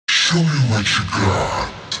Show me what you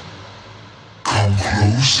got. Come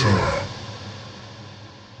closer.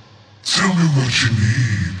 Tell me what you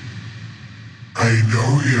need. I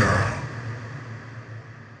know ya.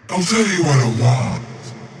 I'll tell you what I want.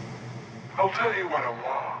 I'll tell you what I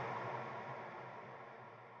want.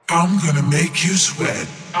 I'm gonna make you sweat.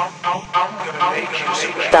 I'm gonna make you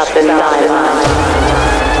sweat. Stop the night.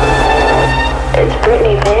 It's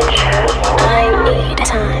Britney, bitch. I need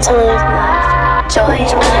time to live life. Joy, I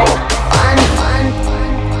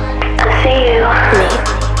see you. Me.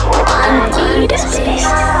 I need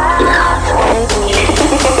space. Love.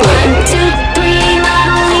 1, 2, 3,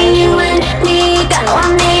 not only you and me. Got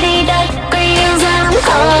 180 degrees and I'm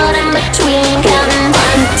caught in between. Counting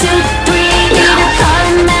 1, 2, 3, need a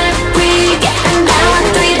parliamentary. Getting down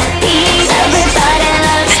 3 to P's. Everybody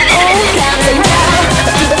loves old counting down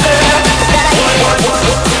to the girl that I want.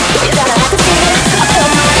 You gotta have to see it. I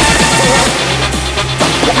feel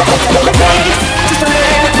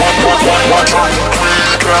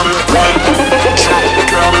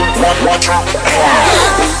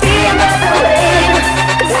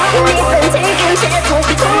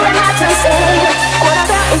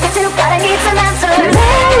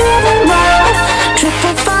mine.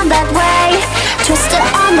 Triple from that way, twisted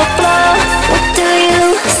on the floor. What do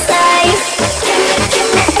you say? Give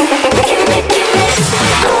me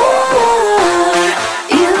more.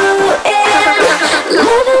 You in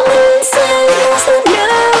living inside is the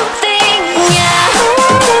new thing. Yeah.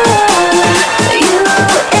 You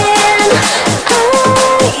in, I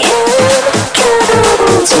am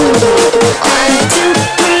capable too. 1, 2,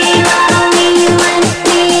 3, not only you and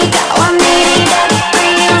me. Got 180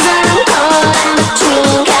 degrees and I'm caught in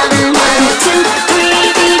between. Counting 1, 2,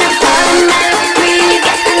 3, feet apart and married.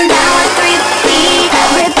 Getting down with 3 feet.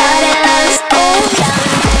 Everybody loves old counting.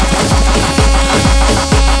 1, 2, 3.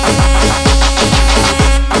 Everybody loves old.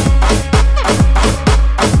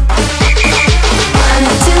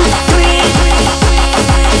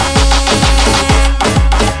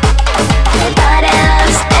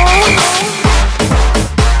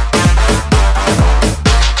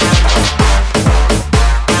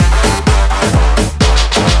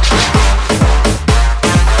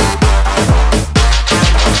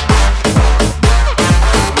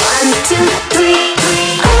 One, two, three,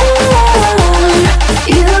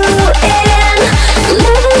 you in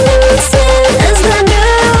living in sin is the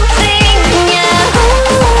new thing. Yeah,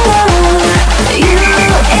 you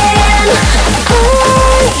in,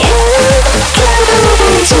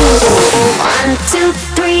 capable too. 1, 2,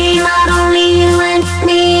 3, not only you and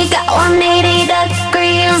me. Got 180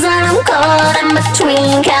 degrees and I'm caught in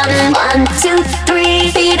between. Counting 1, 2,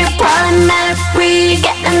 3, feet apart and married.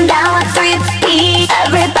 Getting down with 3 feet.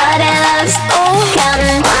 Everybody loves old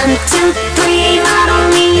counting 1, 2, 3, not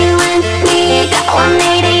only you and me. Got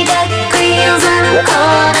 180 degrees and I'm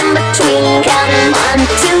caught in between. Counting 1,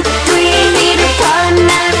 2, 3, feet apart and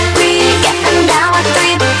married. Getting down with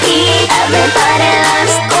 3 feet. Everybody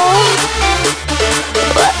loves old.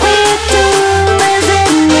 What we do is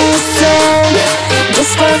innocent,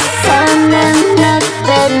 just for fun and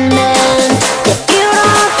nothing meant. If you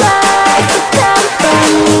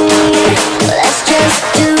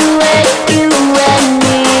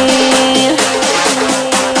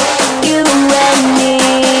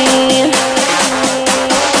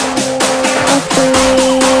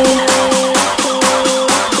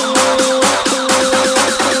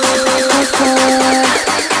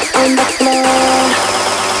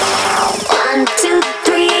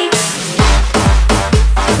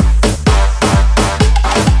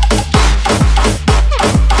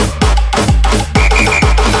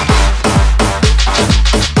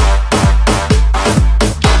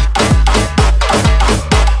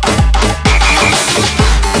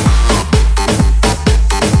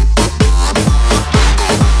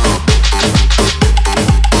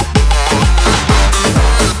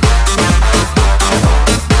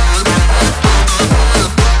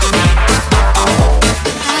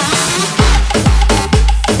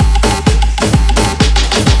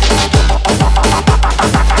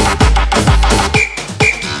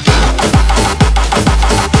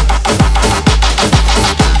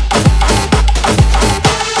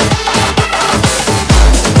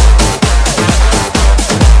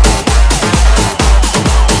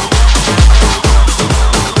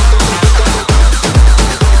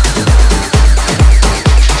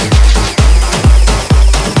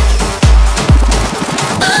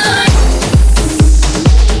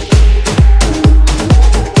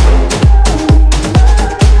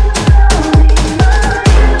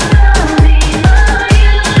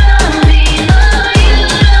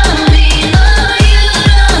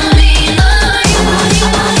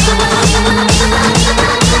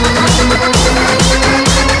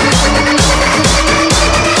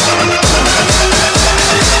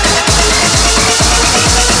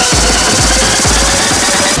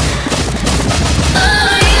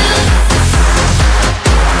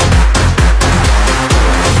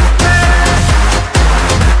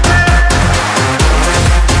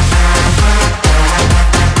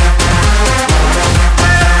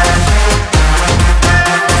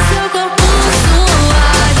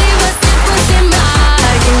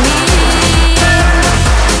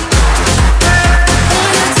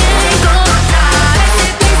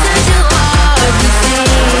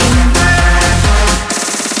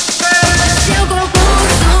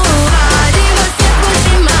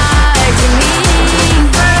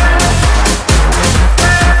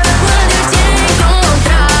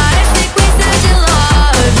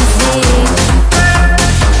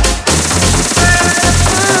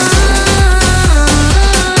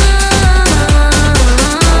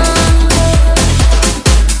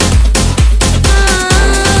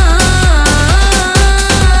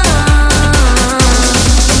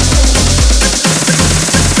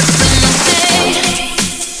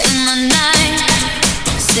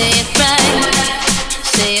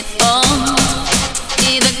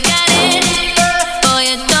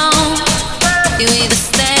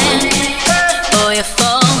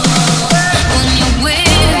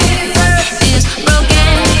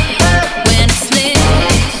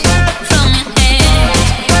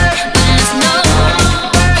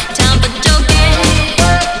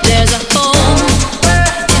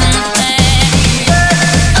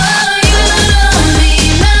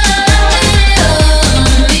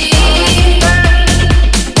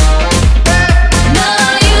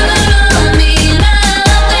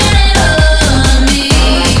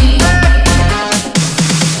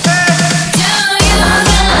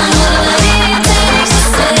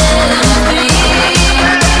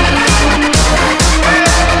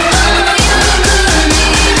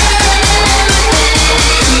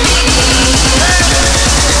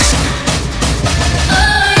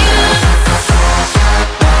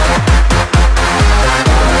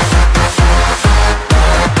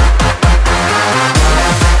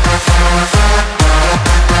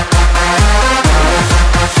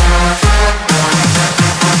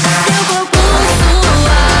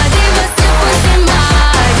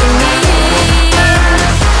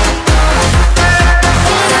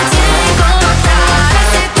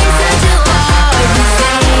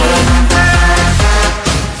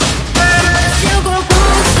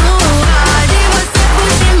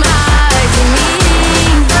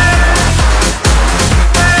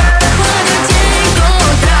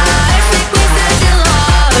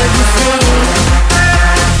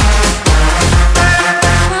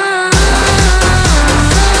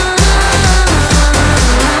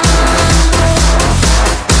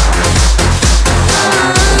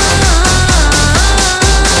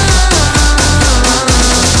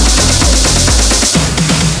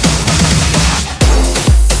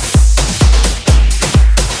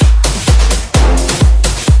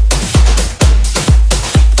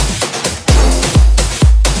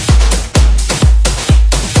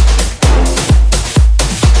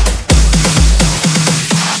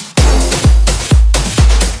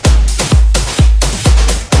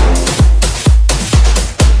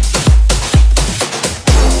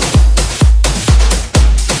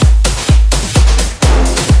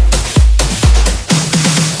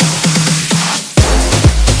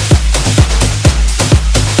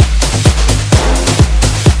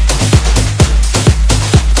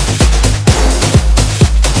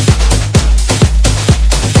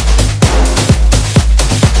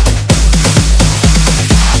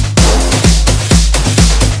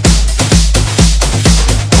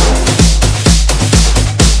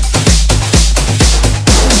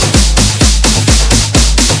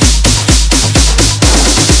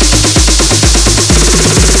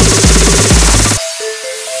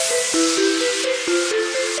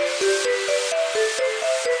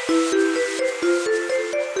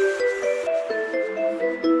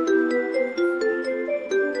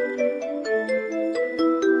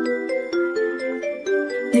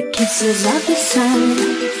The kisses of the sun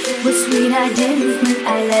were sweet, I didn't think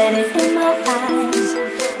I let it in my eyes.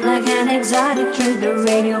 Like an exotic drink, the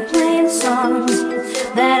radio playing songs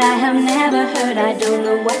that I have never heard, I don't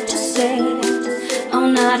know what to say. Oh,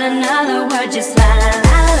 not another word, just la la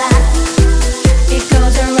la la. It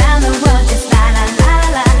goes around the world, just la la la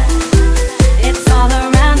la. It's all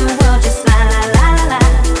around the world, just la la la la.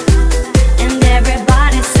 And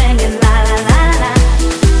everybody's singing la la la la.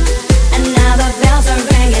 And now the bells are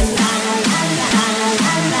ringing la la la la la la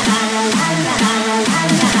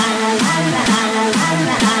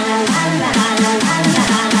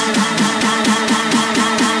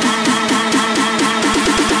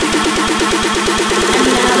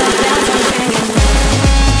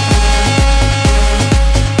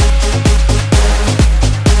la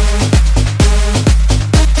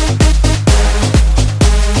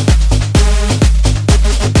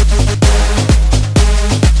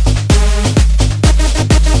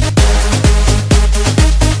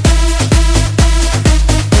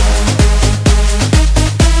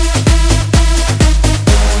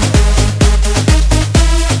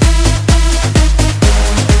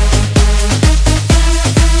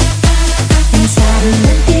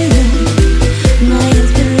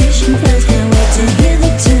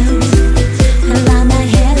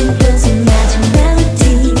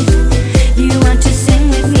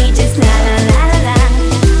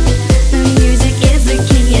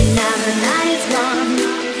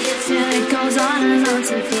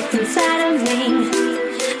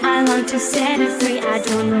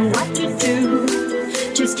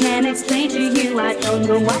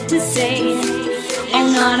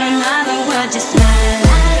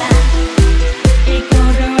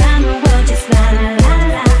la la la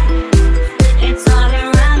la.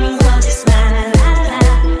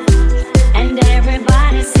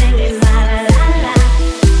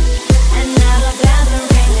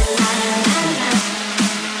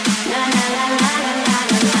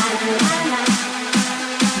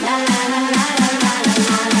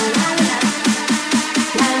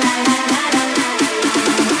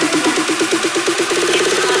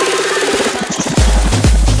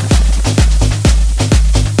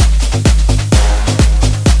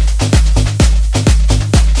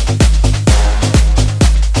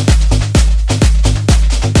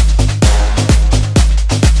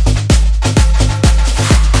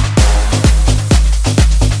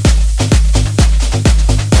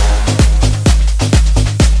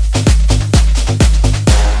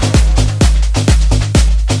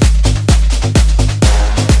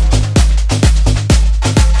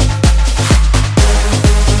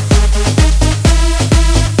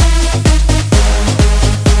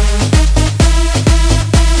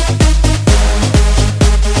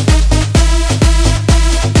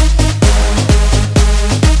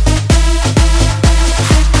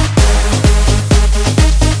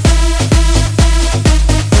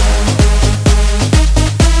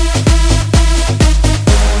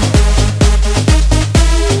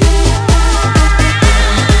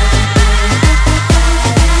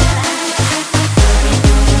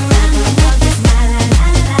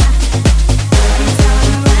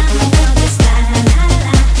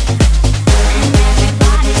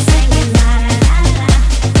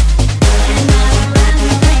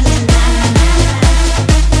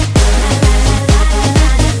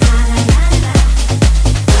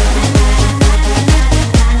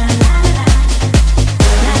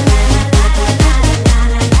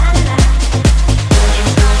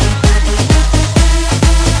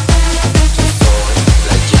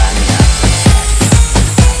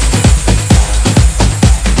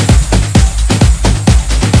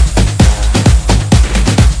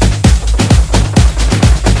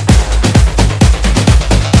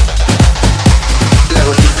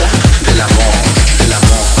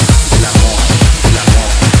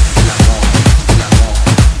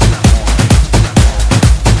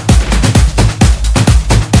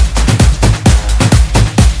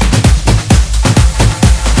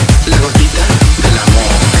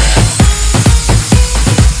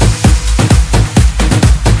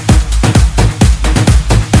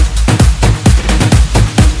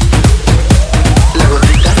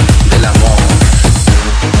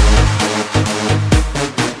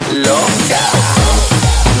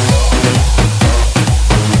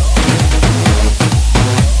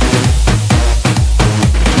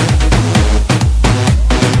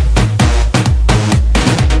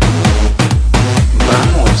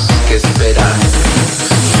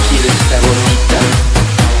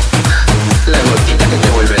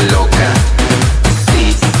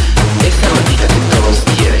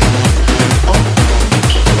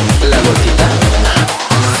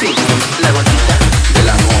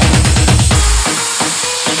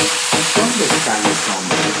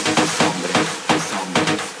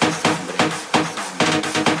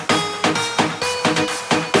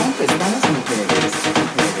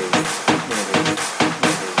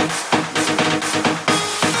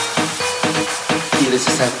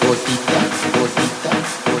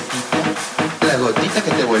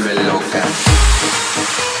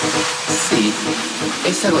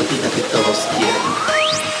 esa gotita que todos quieren,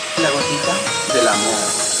 la gotita del amor.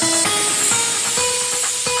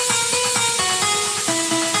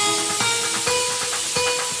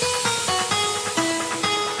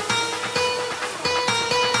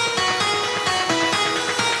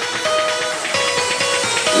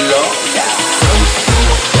 Loca.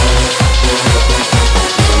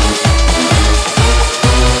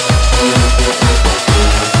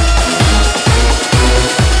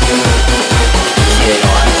 Quiero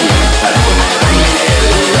a alguien para comer.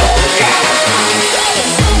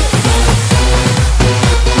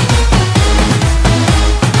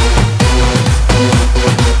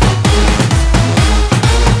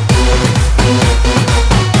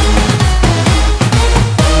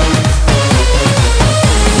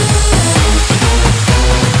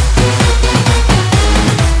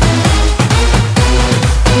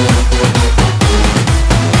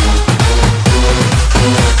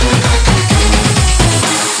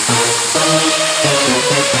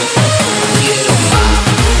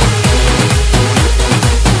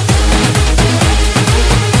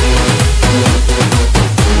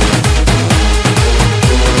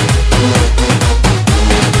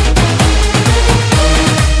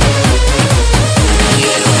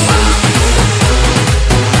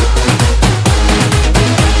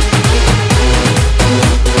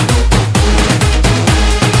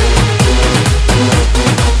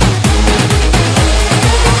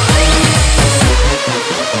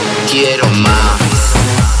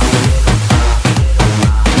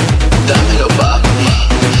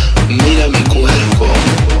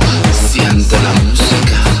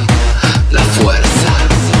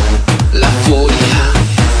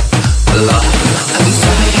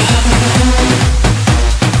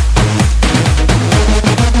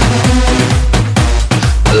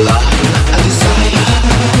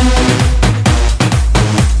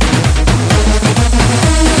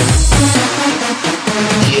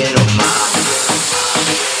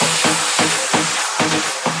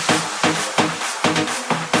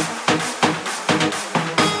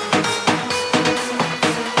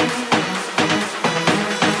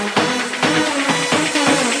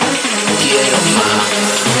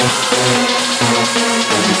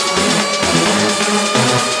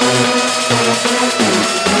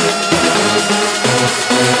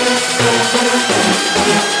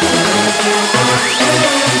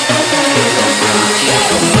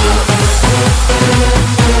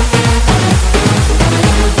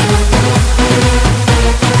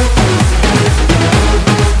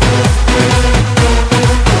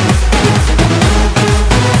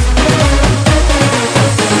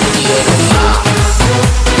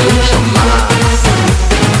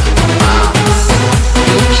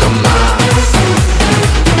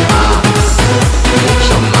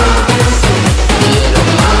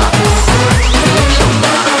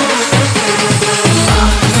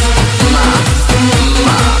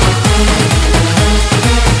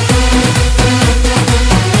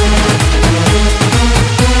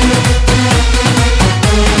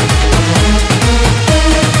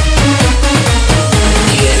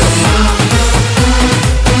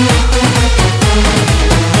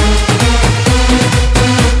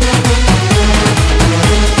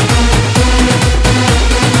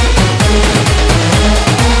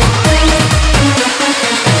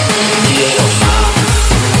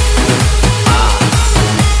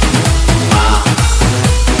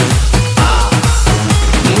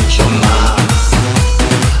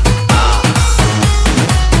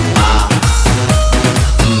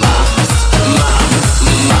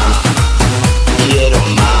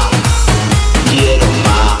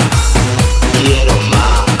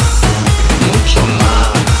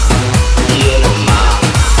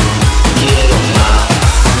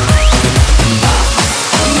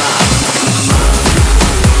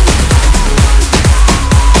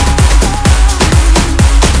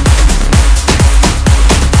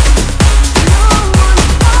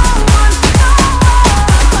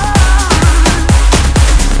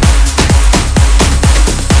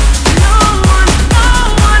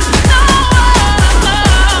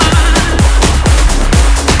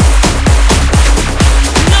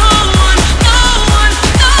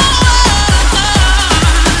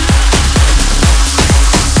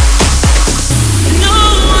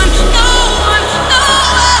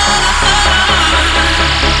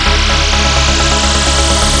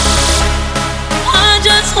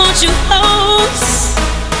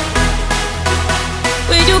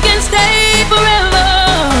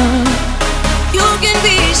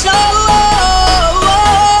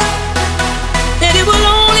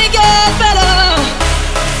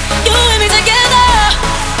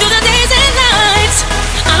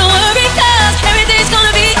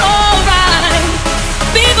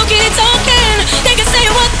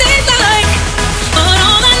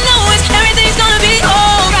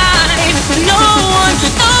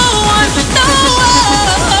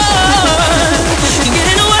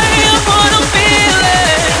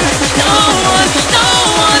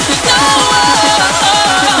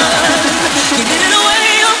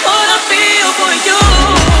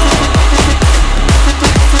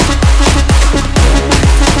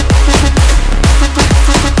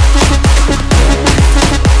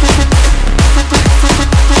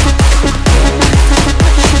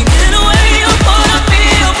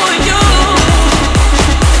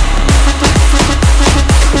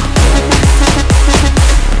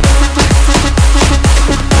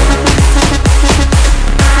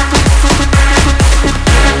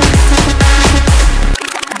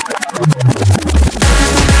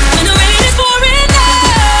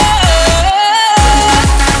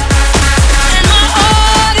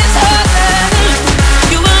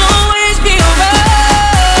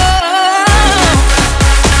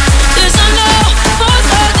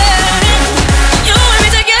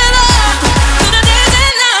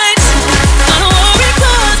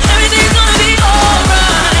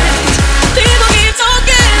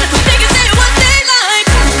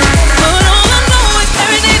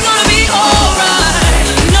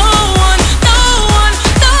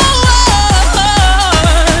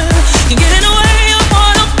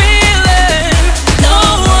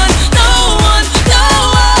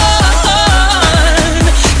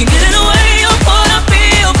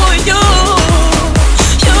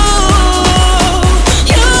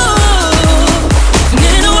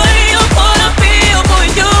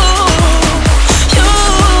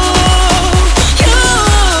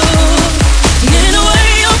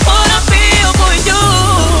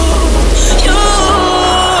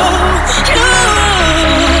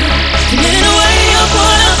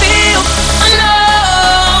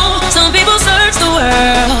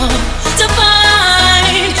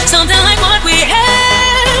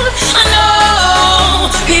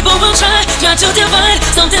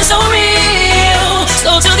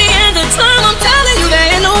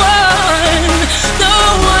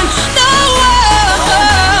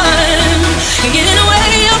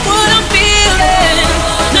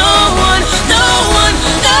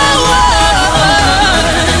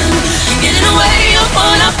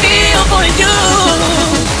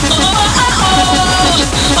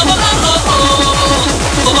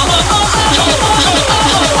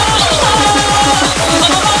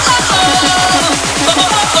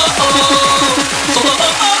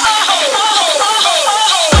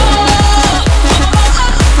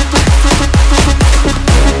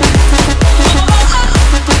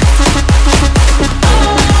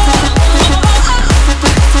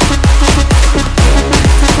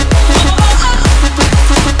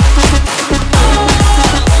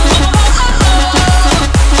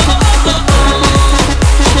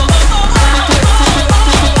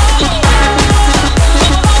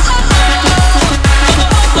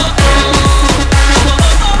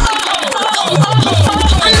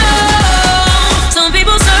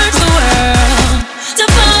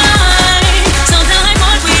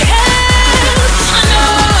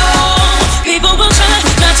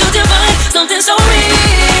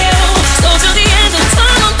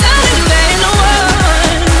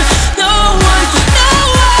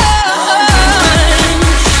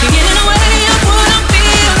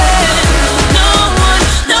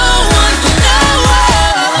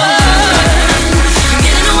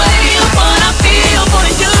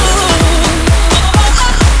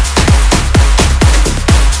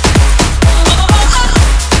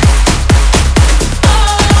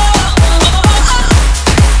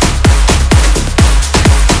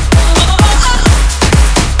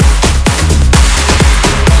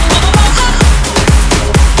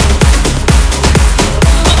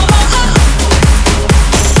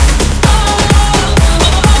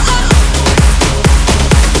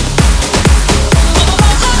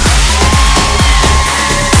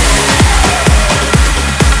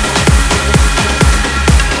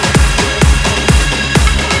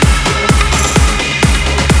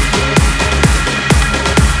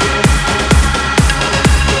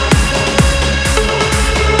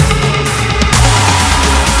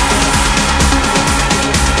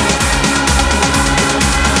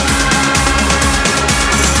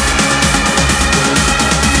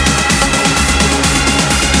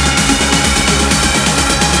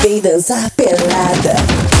 Vem dançar pelada.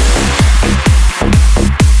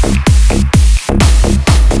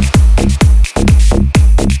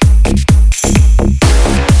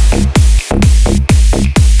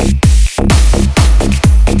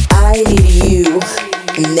 I need you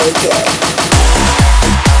naked.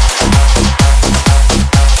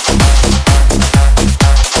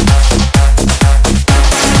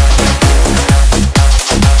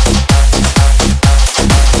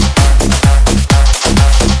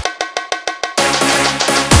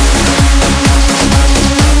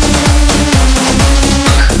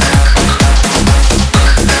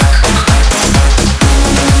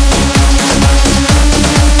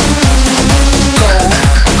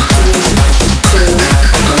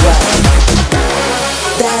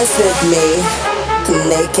 Dance with me,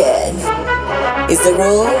 naked. Is the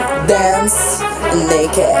rule? Dance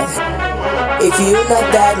naked. If you're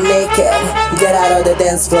not that naked, get out of the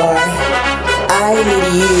dance floor. I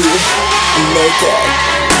need you naked,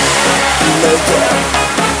 naked,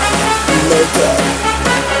 naked,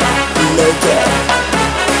 naked,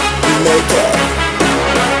 naked, naked,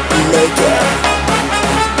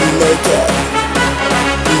 naked, naked,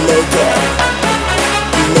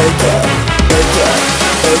 naked.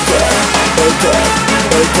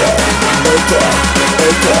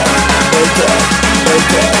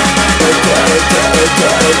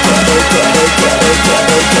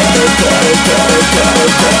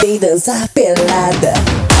 Vem dançar pelada.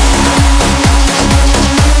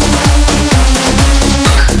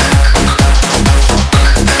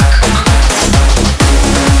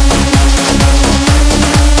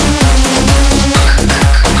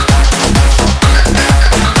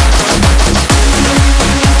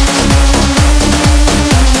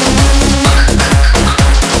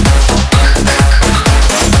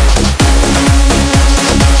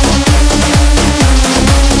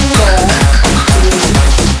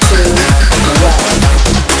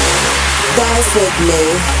 Dance with me,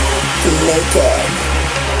 naked.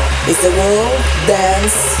 Is the rule?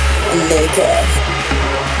 Dance naked.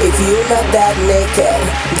 If you're not that naked,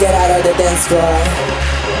 get out of the dance floor.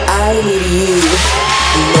 I need you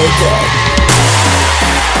naked.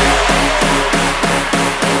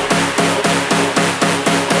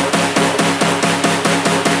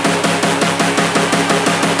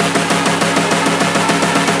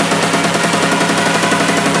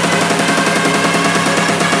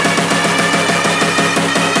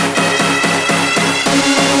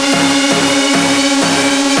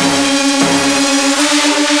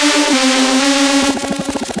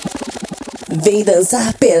 Vem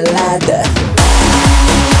dançar pelada.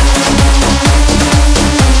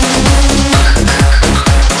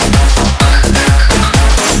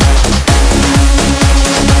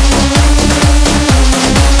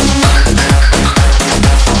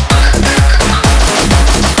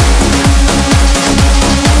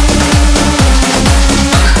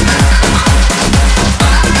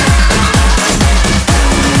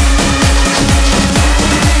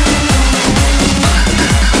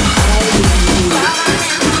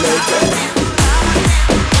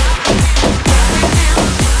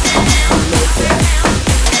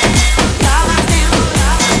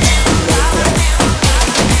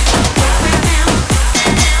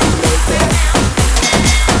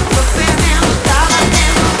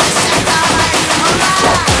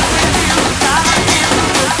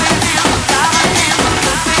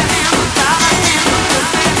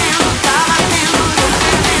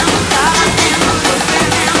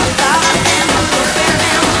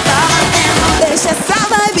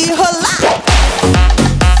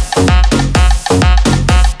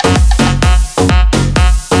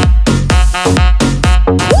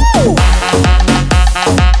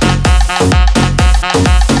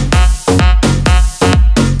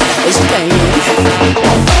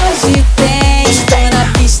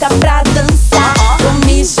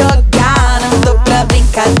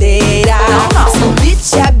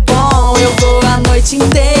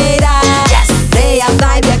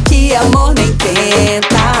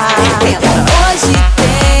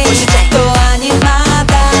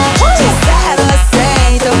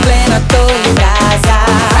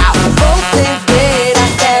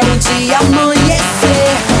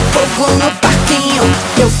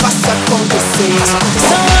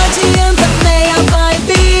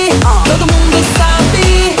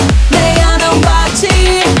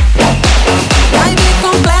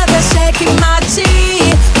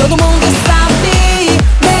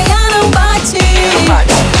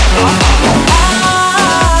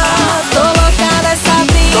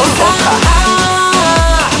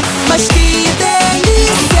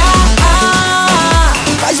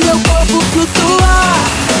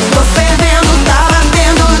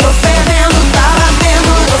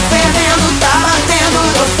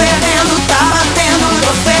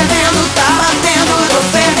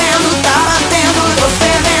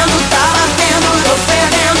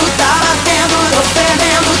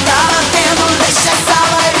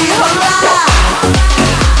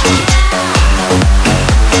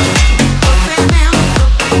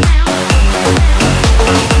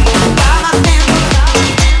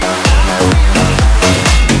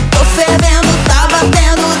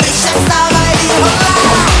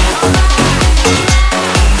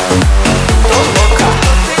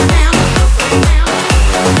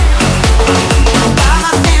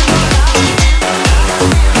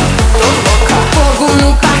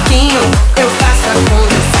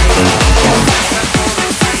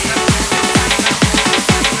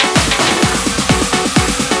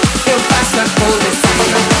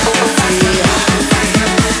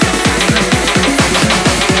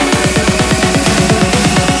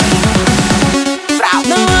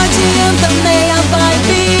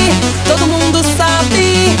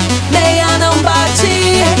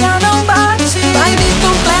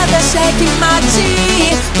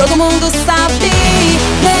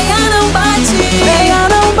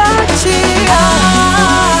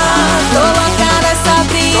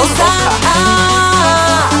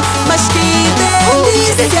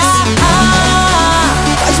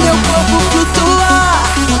 faz meu corpo flutuar.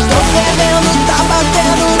 Tô fervendo, tá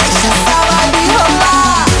batendo, deixa essa vibe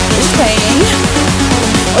rolar. Hoje tem, hein?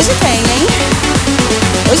 Hoje tem, hein?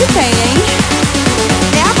 Hoje tem, hein?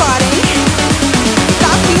 É agora, hein?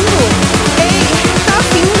 Tá vindo, ei, tá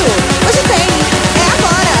vindo. Hoje tem, é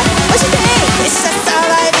agora. Hoje tem, deixa essa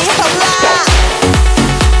vibe rolar.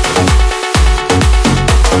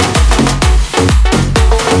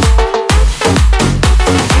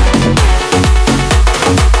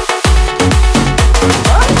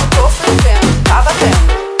 Tô fervendo, tá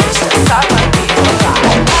batendo, deixa essa vibe rolar.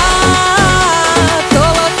 Tô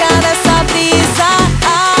louca nessa brisa,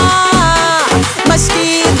 mas que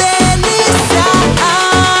delícia.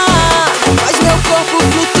 Faz meu corpo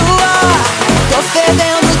flutuar. Tô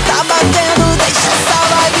fervendo, tá batendo, deixa essa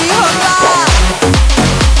vibe rolar.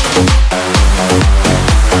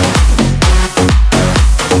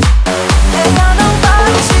 Ela não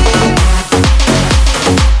bate.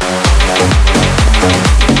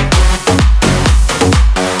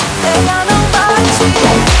 Ela não bate.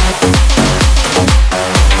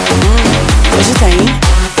 Hoje tem, hein?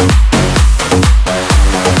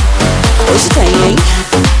 Hoje tem, hein?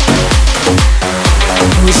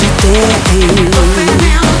 Hoje tem. Tô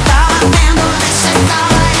fervendo, tá batendo, deixa essa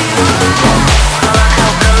vibe rolar. Coloca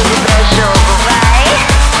o bronze pra jogo, vai.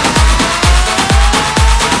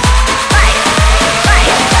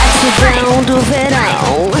 Batidão do verão.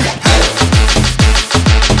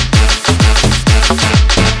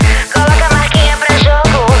 Coloca a marquinha pra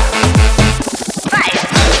jogo. Vai.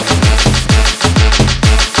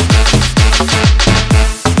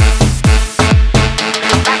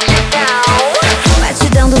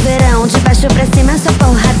 Batidão do verão, de baixo pra cima só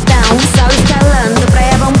porradão. Sol estalando,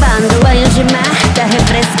 praia bombando, banho de mar tá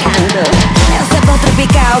refrescando. É o sabor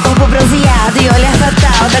tropical, corpo bronzeado e olhar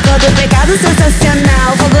fatal. Da cor do pecado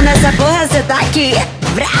sensacional, fogo nessa porra, cê tá aqui.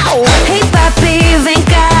 Brau! Hey papi, vem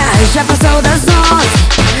cá, já passou das 11.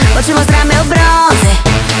 Vou te mostrar meu bronze,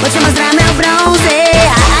 vou te mostrar meu bronze.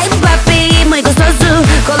 Ai papi, muito gostoso,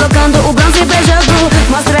 colocando o bronze pra jogo.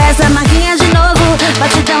 Mostra essa marquinha de novo,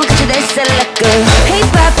 batidão que te deixa louco. Hey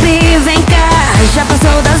papi, vem cá, já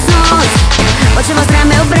passou das 11. Vou te mostrar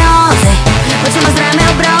meu bronze, vou te mostrar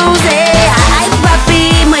meu bronze. Ai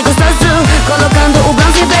papi, muito gostoso, colocando o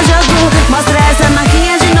bronze pra jogo. Mostra essa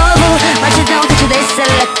marquinha de novo, batidão que te deixa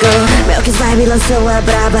louco. Meu que vibe lançou a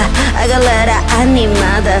braba, a galera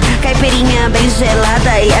animada. Caipirinha bem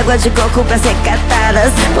gelada e água de coco pra ser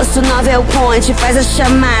catadas. Posto 9 é o point, faz a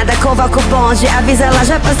chamada, convoca o bonde, avisa lá,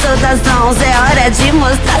 já passou das 11. É hora de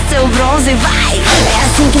mostrar seu bronze, vai! É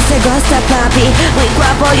assim que cê gosta, papi, muy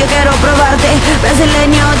guapo, eu quero provar-te.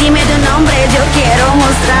 Brasileño, dime tu nombre, eu quero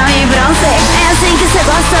mostrar mi bronze. É assim que cê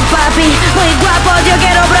gosta, papi, muy guapo, eu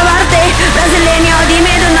quero provar-te. Brasileño,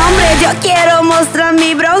 dime tu nombre, eu quero mostrar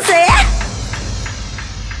mi bronze.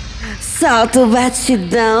 Solta o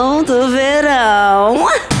batidão do verão.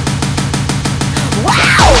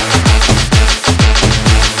 Uau!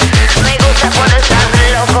 Me gusta quando estás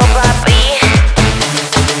loco, papi.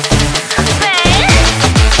 Ven.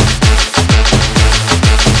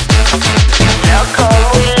 Loco,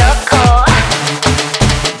 muy loco.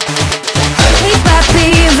 Hey papi,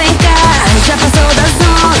 vem cá, já passou das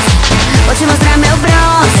 11. Vou te mostrar meu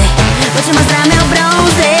bronze, vou te mostrar meu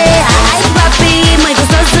bronze. Ai papi, muito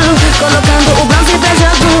gostoso, colocando o bronze pra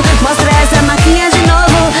jogo. Mostra essa marquinha de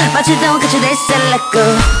novo, batidão que te deixa louco.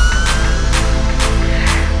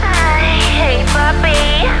 Ai, hey papi.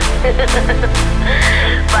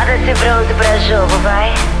 Bota esse bronze pra jogo,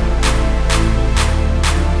 vai.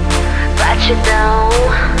 Batidão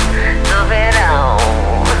do verão.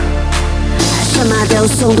 A chamada é o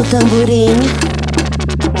som do tamborim.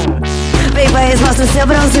 Vem, país, mostra o seu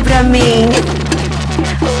bronze pra mim.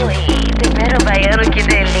 Ui, primeiro baiano, que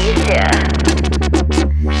delícia.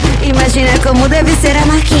 Imagina como deve ser a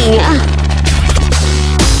marquinha.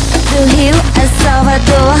 Do Rio a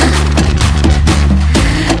Salvador.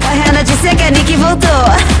 Correndo de Secani que voltou.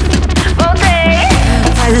 Voltei.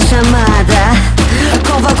 Faz a chamada,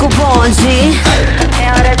 convoca o bonde.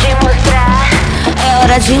 É hora de mostrar, é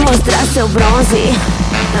hora de mostrar seu bronze.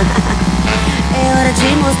 É hora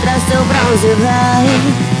de mostrar seu bronze, vai.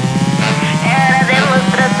 É hora de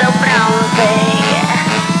mostrar seu bronze.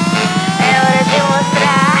 É hora de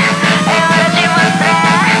mostrar, é hora de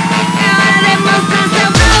mostrar, é hora de mostrar seu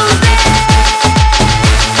bronze.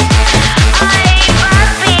 Ai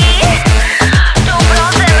papi, tu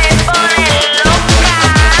bronze me pone louca.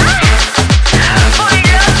 Muy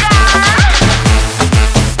loca.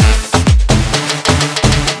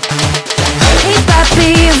 Hey papi,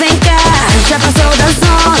 vem cá, já passou das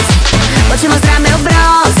 11. Vou te mostrar meu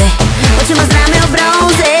bronze,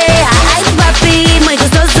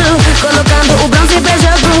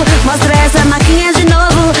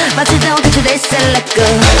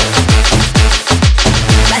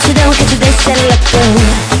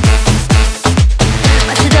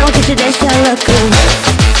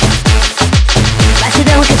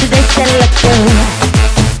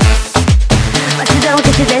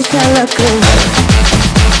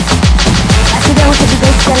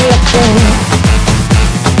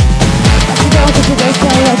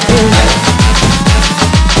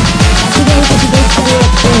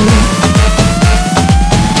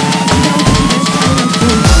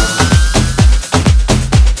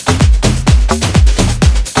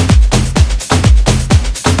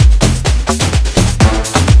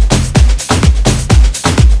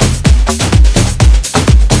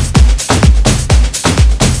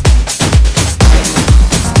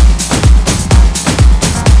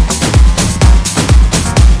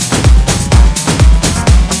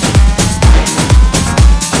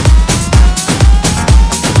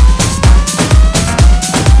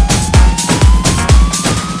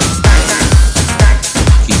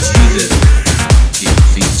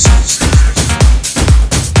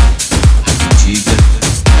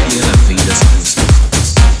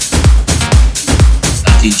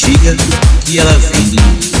 diga que ela vem de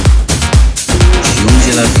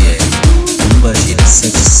onde ela vier. Uma gira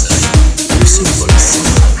sete sai do seu coração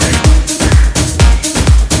vai.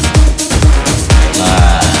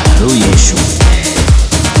 Claro e enxo,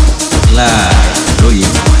 claro e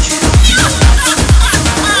pode.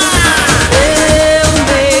 Deu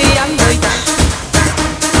meia-noite,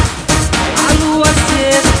 a lua se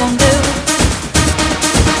escondeu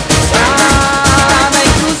lá na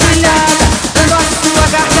encruzilhada, dando a sua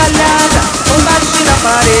gargalhada, bomba gira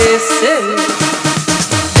apareceu.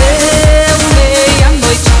 Deu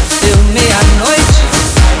meia-noite,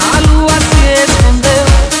 a lua se escondeu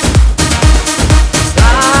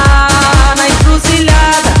lá na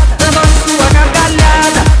encruzilhada, dando a sua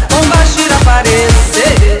gargalhada, bomba gira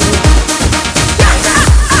apareceu.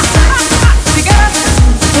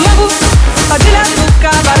 Padilha do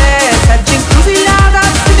cabaré, sete encruzilhada,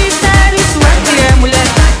 cemitério, isso é que é mulher.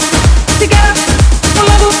 Figueira,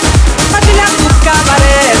 mulambo, padilha do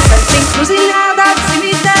cabaré, sete encruzilhada,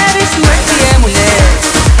 cemitério, isso é que é mulher.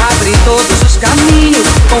 Abre todos os caminhos,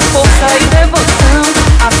 com força e devoção.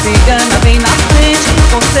 A cigana vem na frente,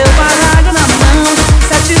 com seu baralho na mão.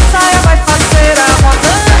 Sete saia vai parceira,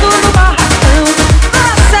 rodando no barracão. A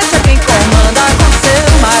sete é quem comanda, com seu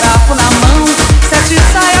marapo na mão. Sete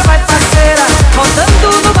saia vai parceira, rodando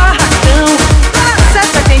no barracão. A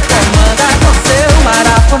sete é quem comanda, com seu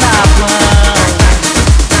marapo na mão.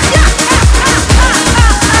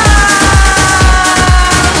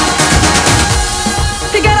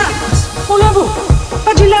 Figueira, mulambo,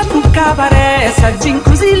 padilha do cabaré, sete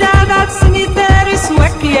encruzilhada, cemitério, isso é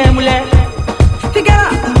que é mulher. Figueira,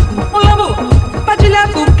 mulambo, padilha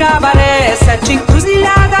do cabaré, sete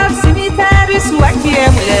encruzilhada, cemitério, isso é que é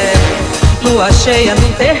mulher. Lua cheia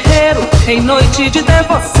no terreiro, em noite de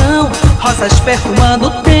devoção. Rosas perfumando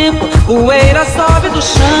o tempo, poeira sobe do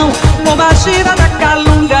chão. Bomba gira da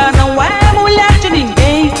calunga, não é mulher de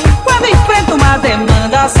ninguém. Quando enfrenta uma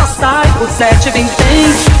demanda, só sai por sete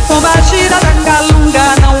vintém. Bomba gira da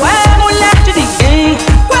calunga, não é mulher de ninguém.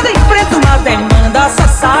 Quando enfrenta uma demanda, só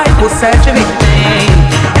sai por sete vintém.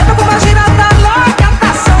 Entra bomba gira da louca,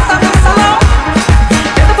 tá solta no salão.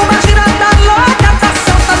 Entra bomba gira da louca, tá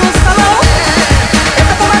solta no salão.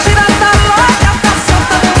 Entra bomba gira da louca, tá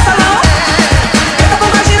solta no salão. Entra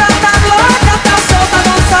bomba gira da louca, tá solta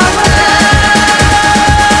no salão.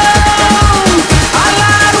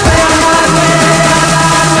 Alarué, alarué,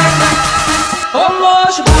 o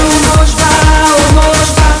mojo, o mojo, o mojo.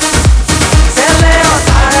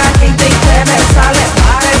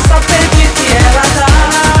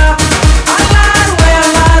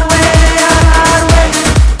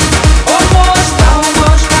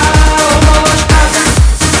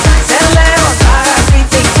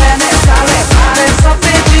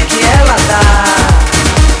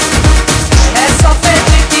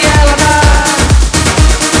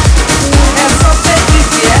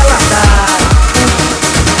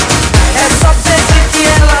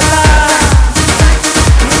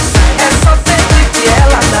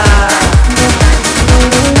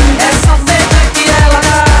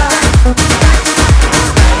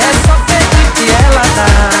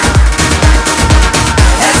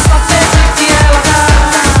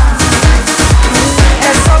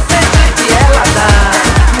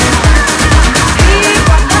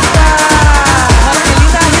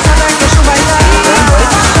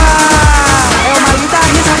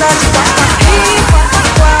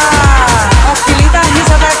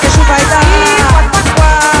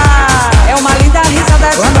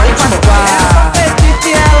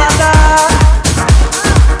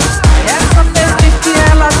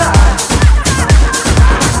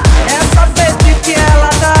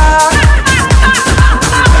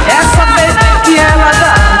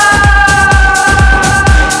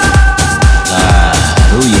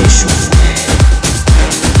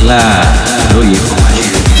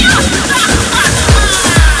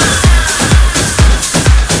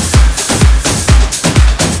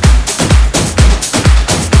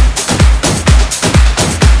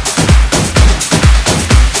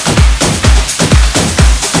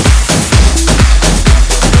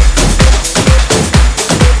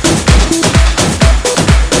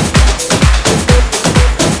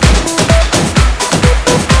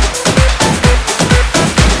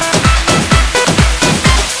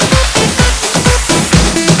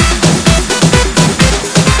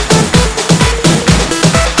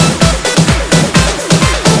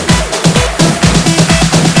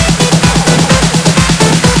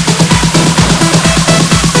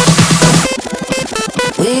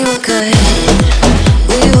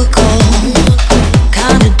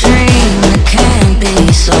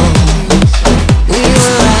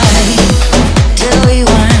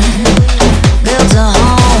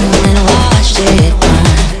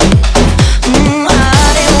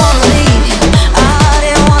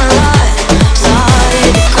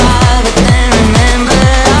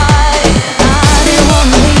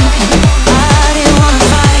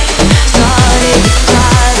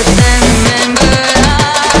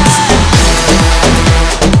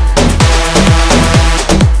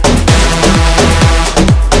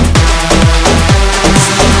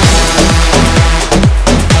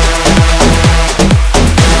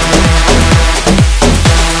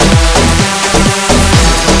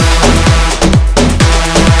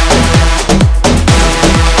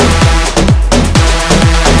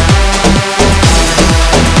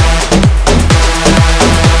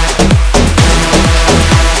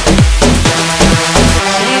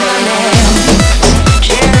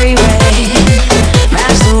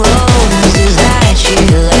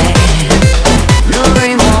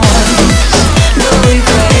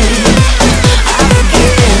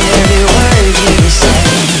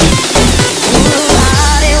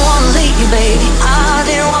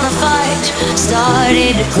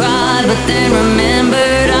 started to cry, but then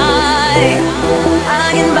remembered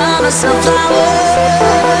I can buy myself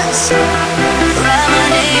flowers, write my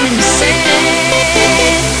name in the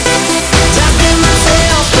sand, talk to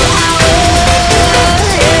myself for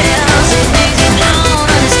hours, yeah, say things you don't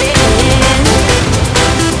understand.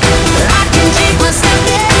 I can take myself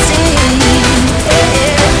dancing,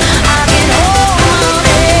 yeah, I can hold my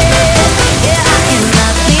head, yeah, I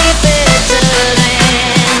cannot be better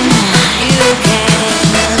than you can.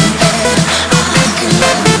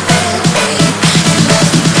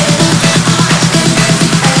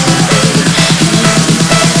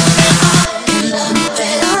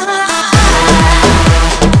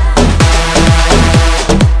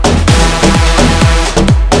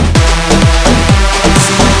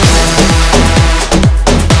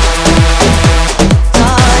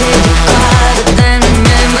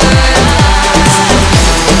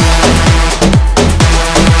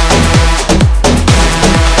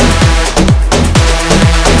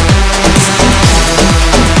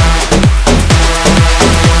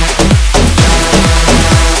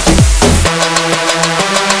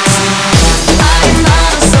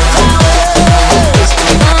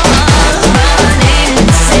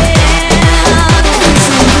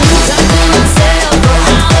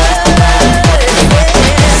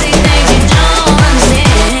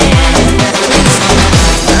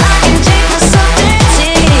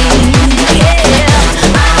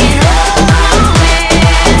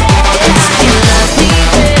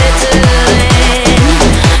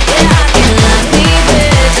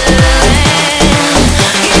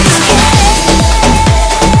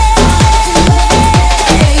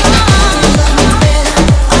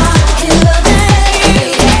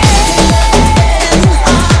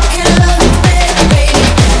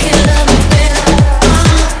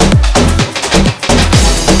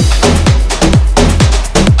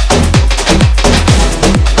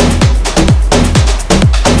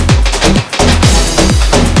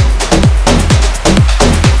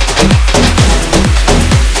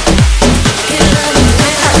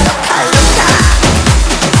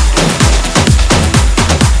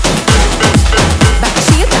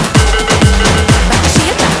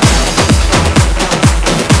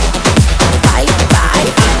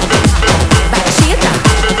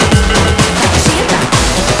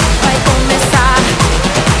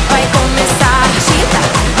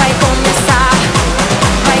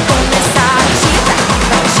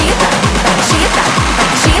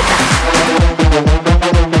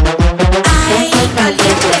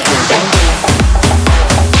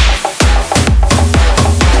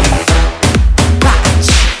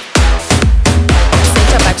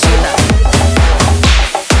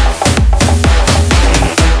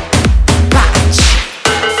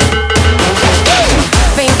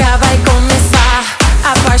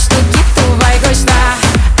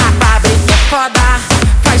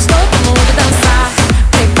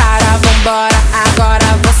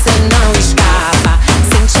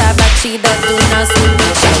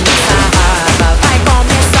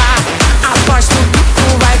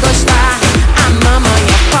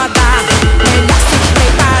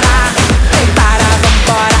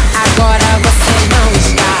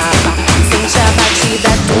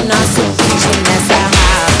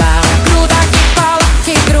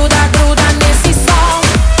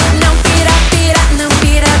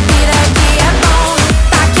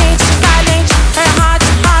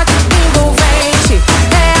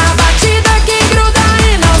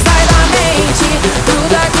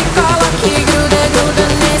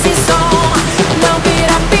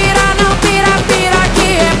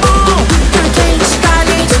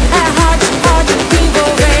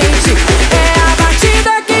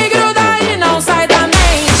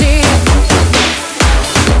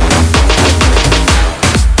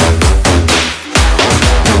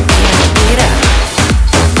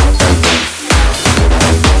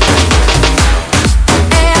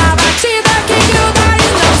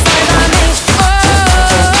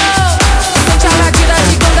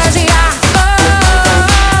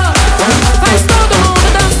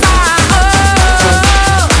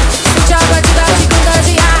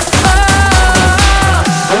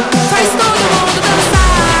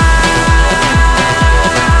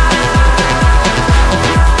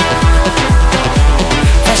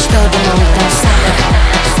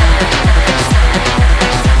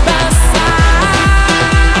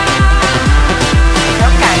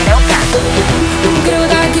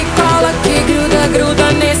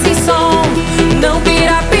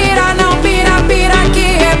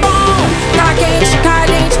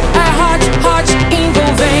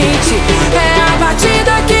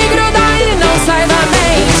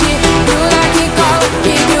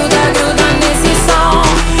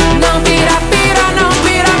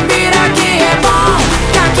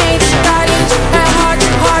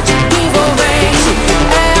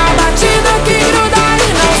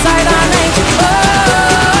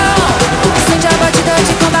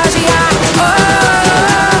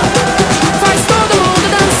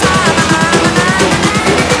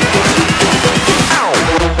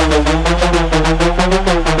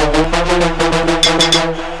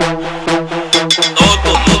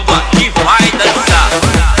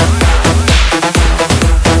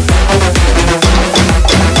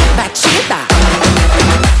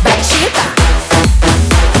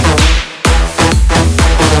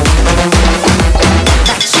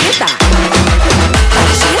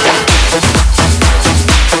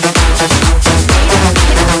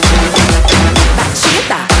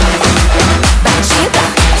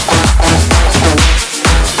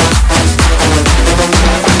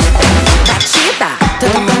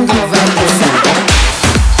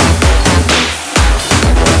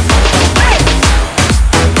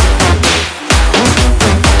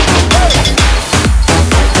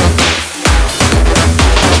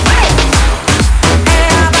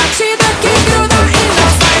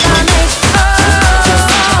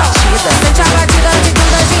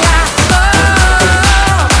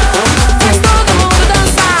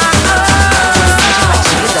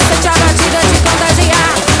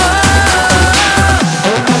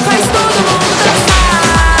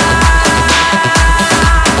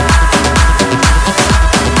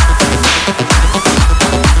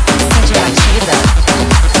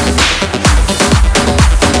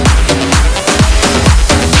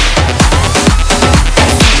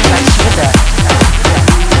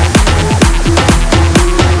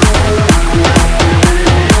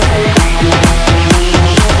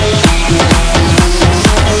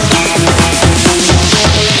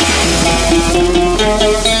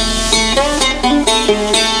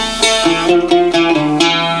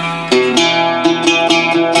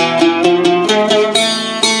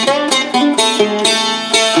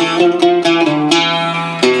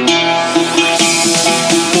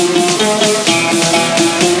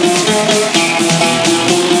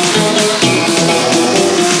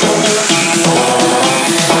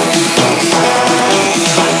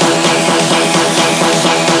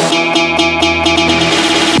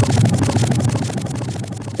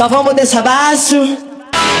 Então vamos descer abaixo. Desce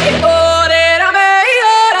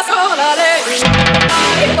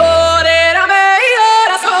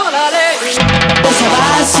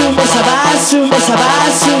abaixo, desce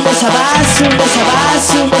abaixo, desce abaixo, desce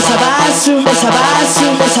abaixo, desce abaixo, desce abaixo,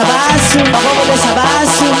 desce abaixo. Então vamos descer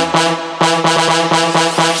abaixo.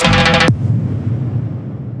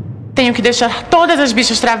 Tenho que deixar todas as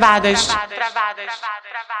bichas travadas.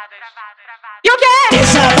 E o quê?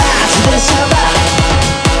 Desce abaixo, desce abaixo.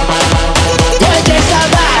 Desce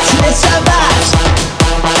abaixo, desce abaixo.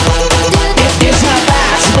 Desce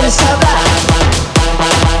abaixo, desce abaixo.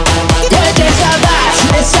 Desce abaixo,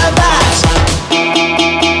 desce abaixo.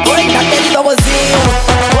 Oi, daquele tomozinho.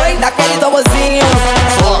 Oi, daquele tomozinho.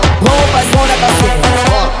 Vamos fazer um negocinho.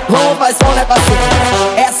 Vamos fazer um negocinho.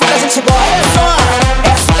 É assim que a gente gosta. Olha só.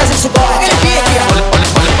 É assim que a gente gosta. Aquele pique. Olha para o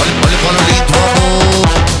lindo amor.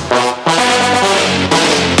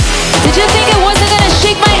 Did you think it wasn't gonna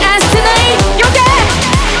shake my ass tonight? E o quê?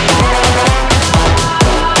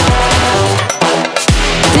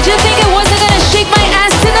 Did you think it wasn't gonna shake my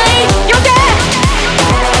ass tonight? E o quê?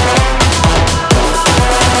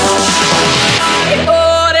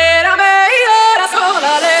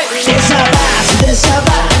 Desce abaixo, desce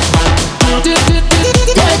abaixo.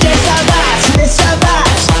 Desce abaixo, desce abaixo. Desce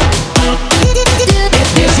abaixo,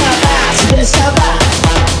 desce abaixo. Desce abaixo, desce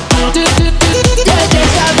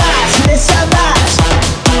abaixo.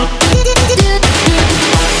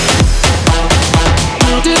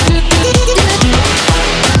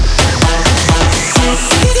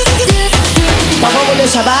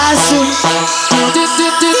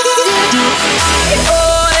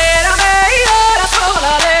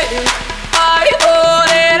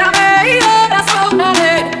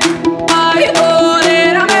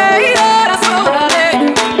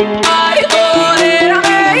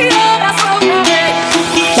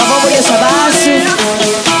 Então vamos descer abaixo.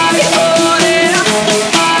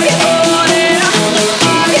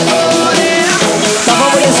 Então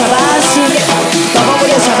vamos descer abaixo. Então vamos descer abaixo. Então vamos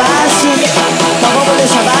descer abaixo. Então vamos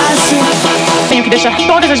descer abaixo. Tenho que deixar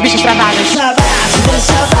todas as bichas travadas. Desce abaixo,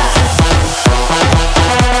 desce abaixo.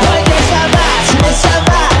 Oi, desce abaixo, desce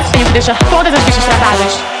abaixo. Tenho que deixar todas as bichas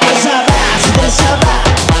travadas. Desce abaixo, desce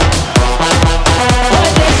abaixo. Oi,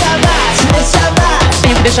 desce abaixo, desce abaixo.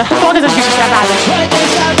 Tenho que deixar todas as bichas travadas. Oi,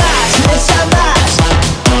 desce abaixo, desce abaixo.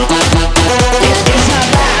 Desce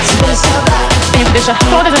abaixo, desce abaixo. Tenho que deixar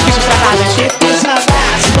todas as bichas travadas. Desce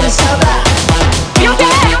abaixo, desce abaixo. E o quê?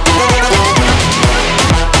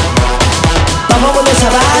 Então vamos descer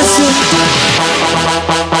abaixo.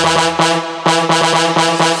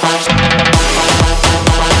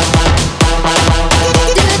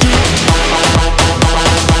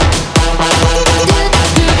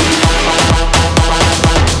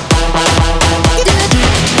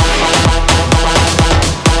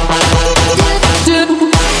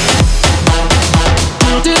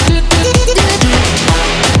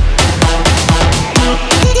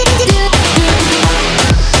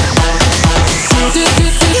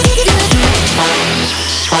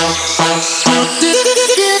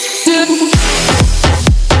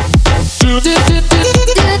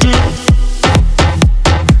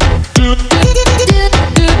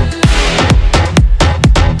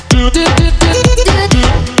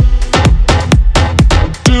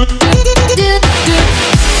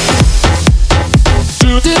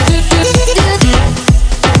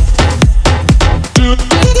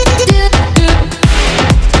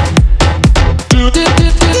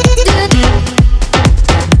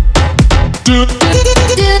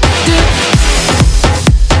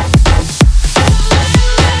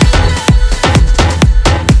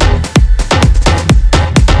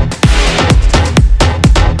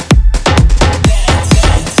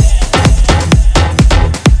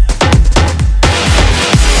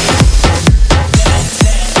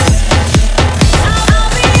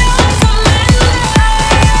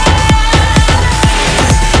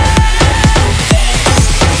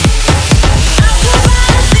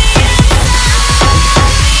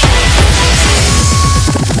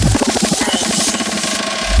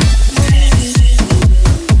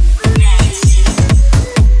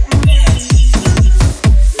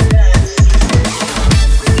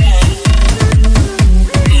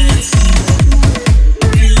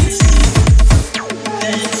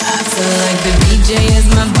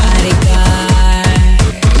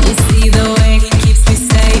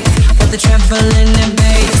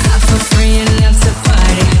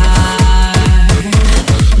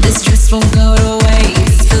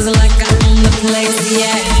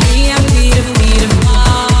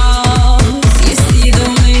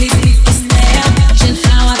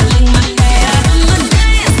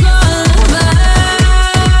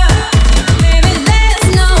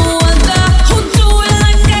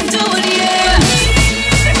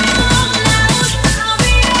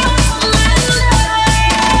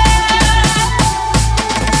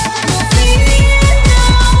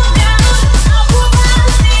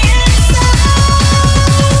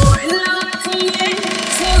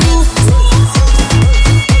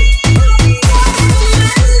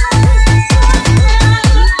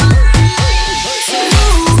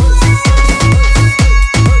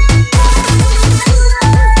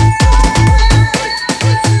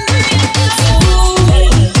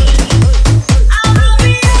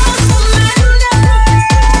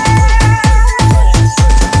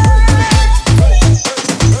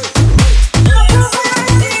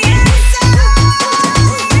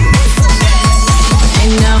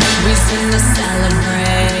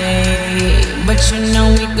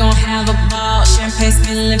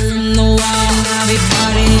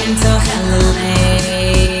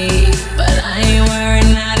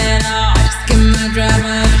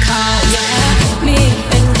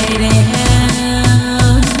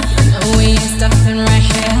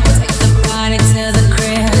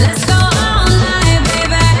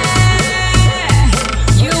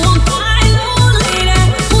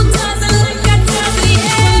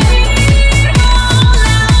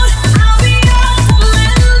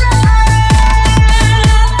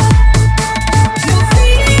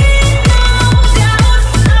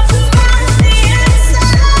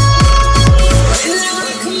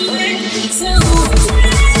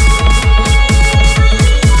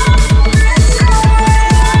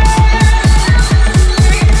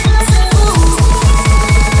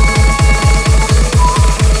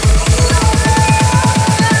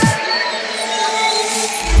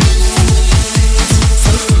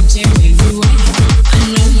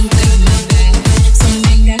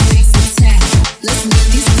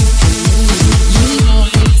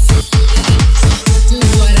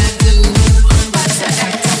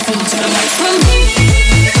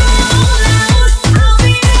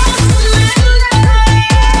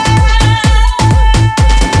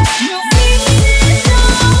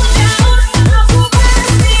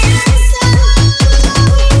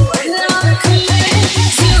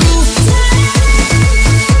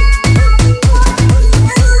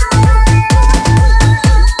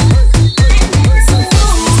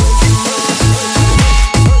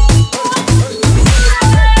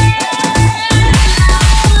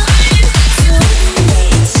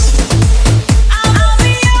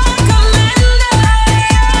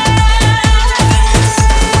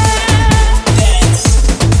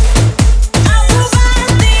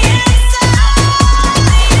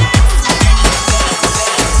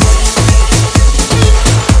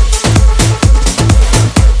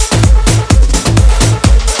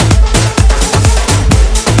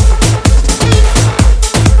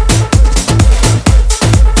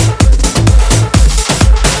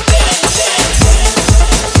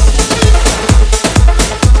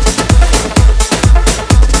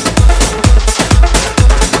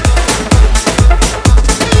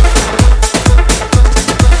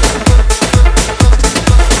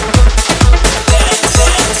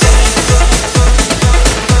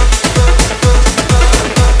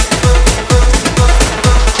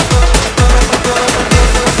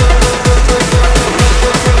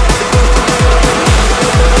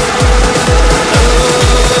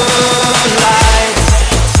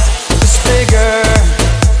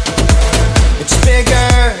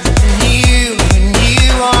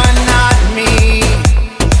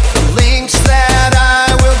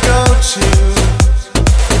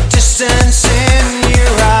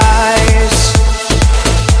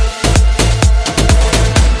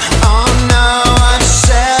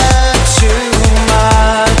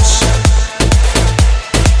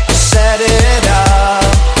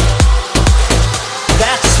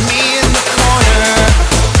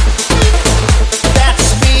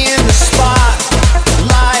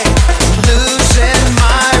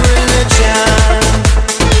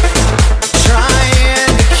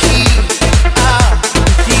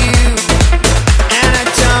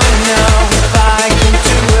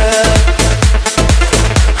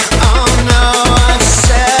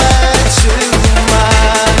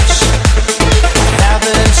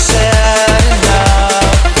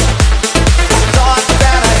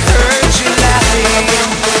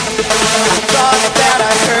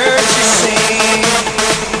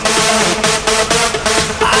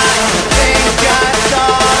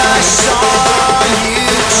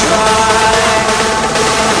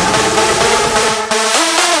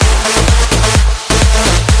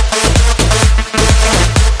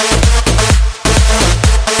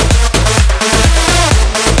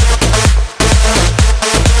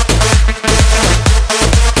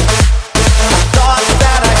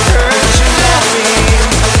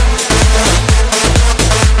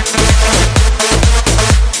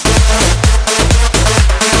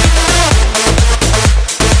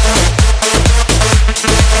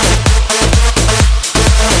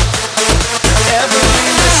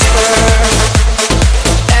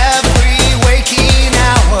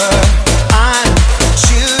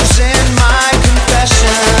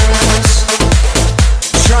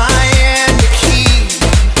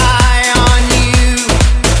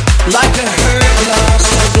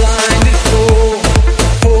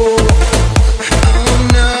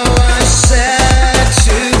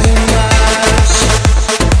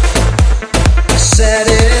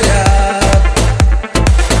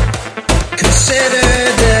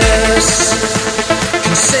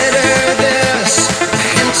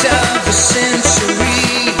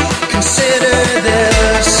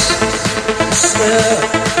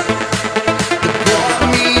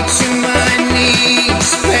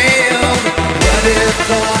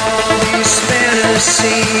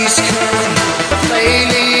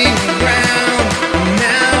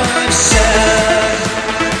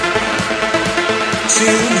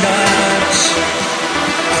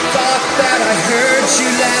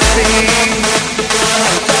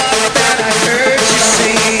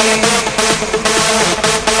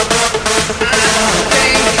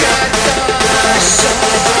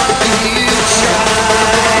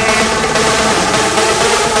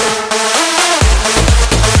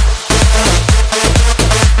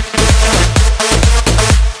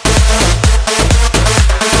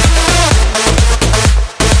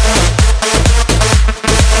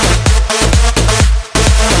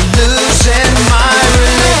 Losing my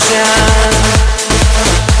religion.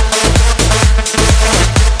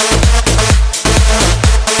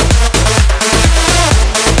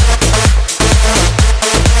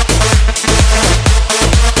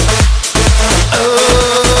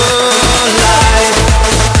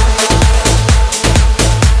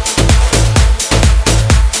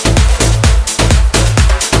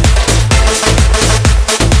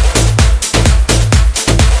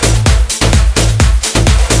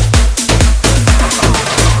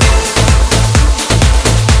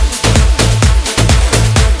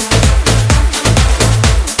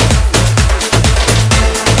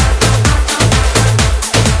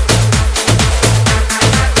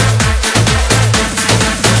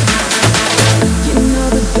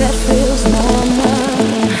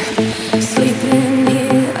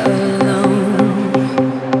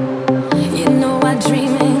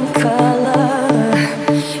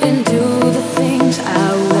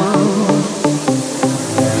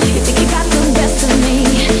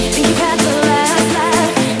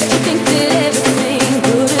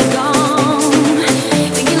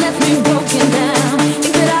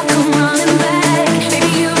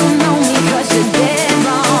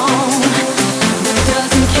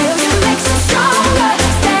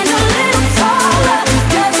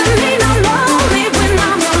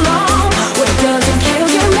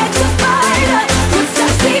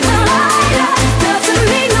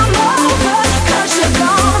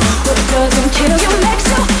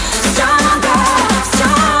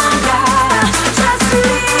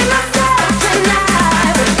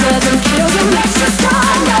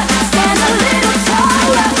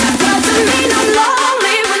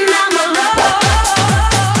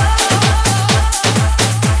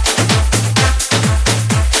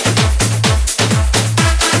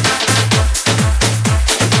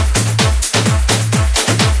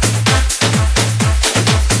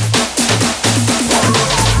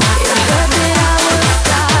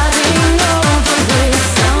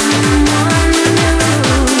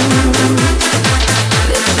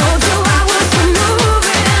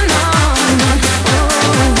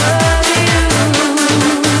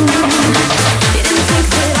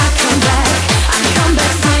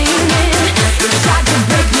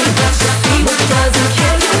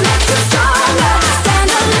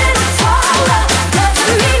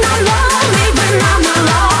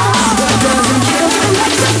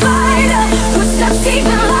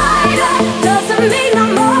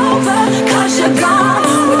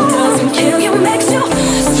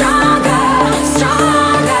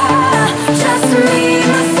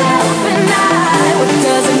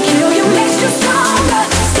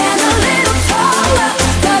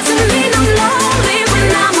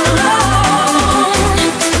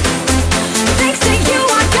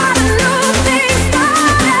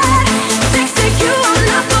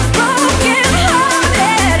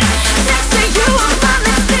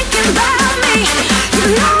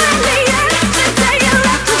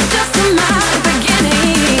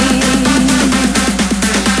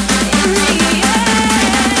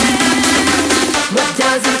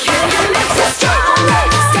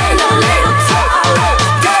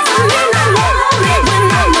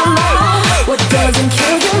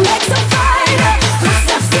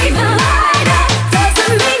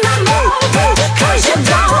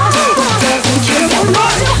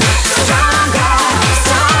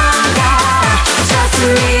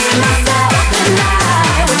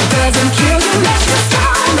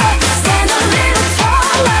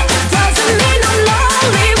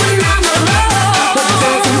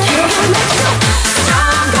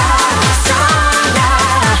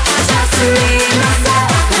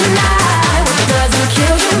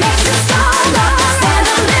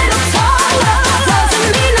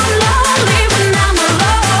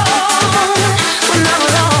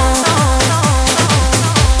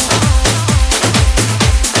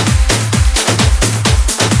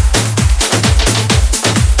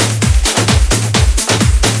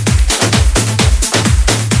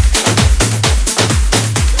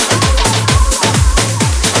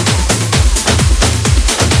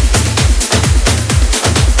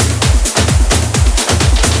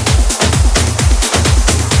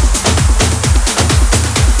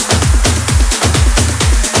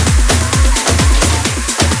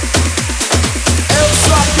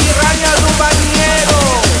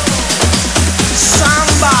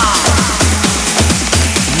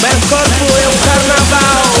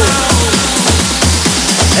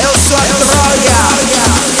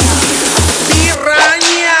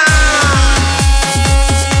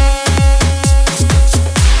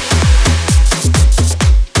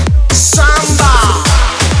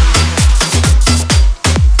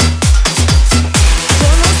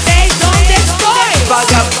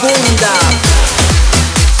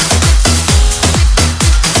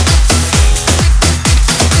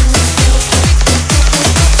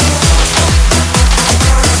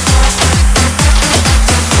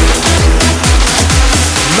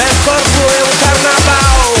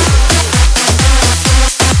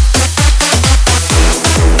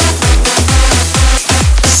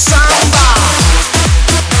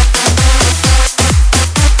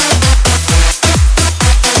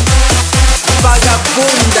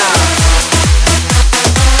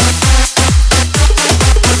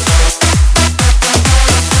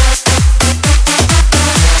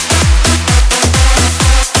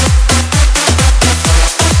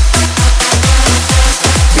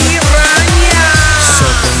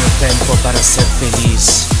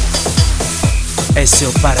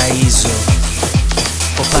 seu paraíso,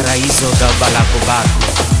 o paraíso do Balacobaco.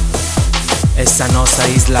 Essa nossa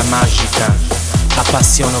isla mágica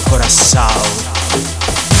apaixona o coração.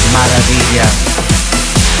 Maravilha,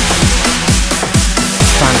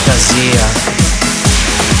 fantasia,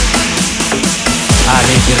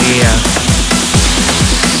 alegria,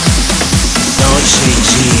 noite e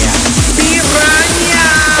dia. Piranha!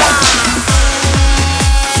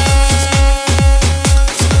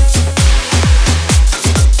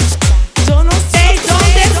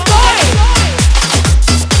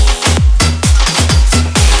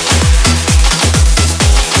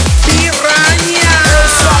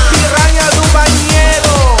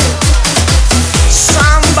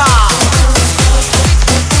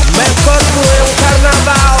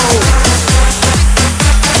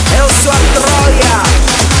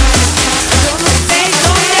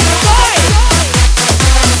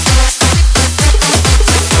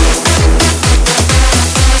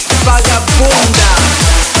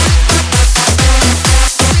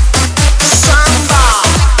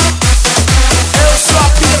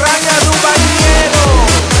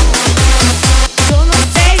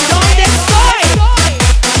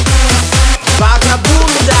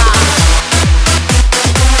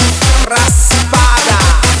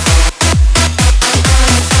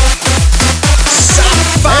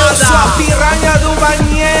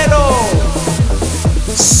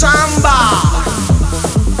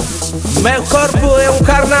 Meu corpo é um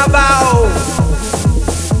carnaval.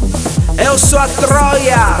 Eu sou a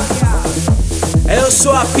Troia. Eu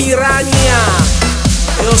sou a piranha.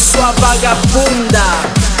 Eu sou a vagabunda.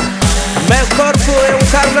 Meu corpo é um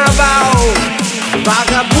carnaval.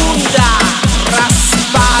 Vagabunda,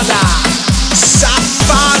 raspada,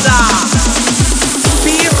 safada,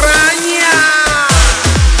 piranha.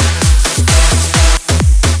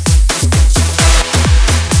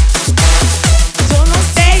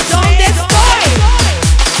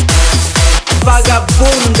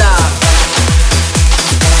 Vagabunda,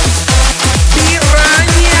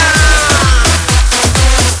 piranha.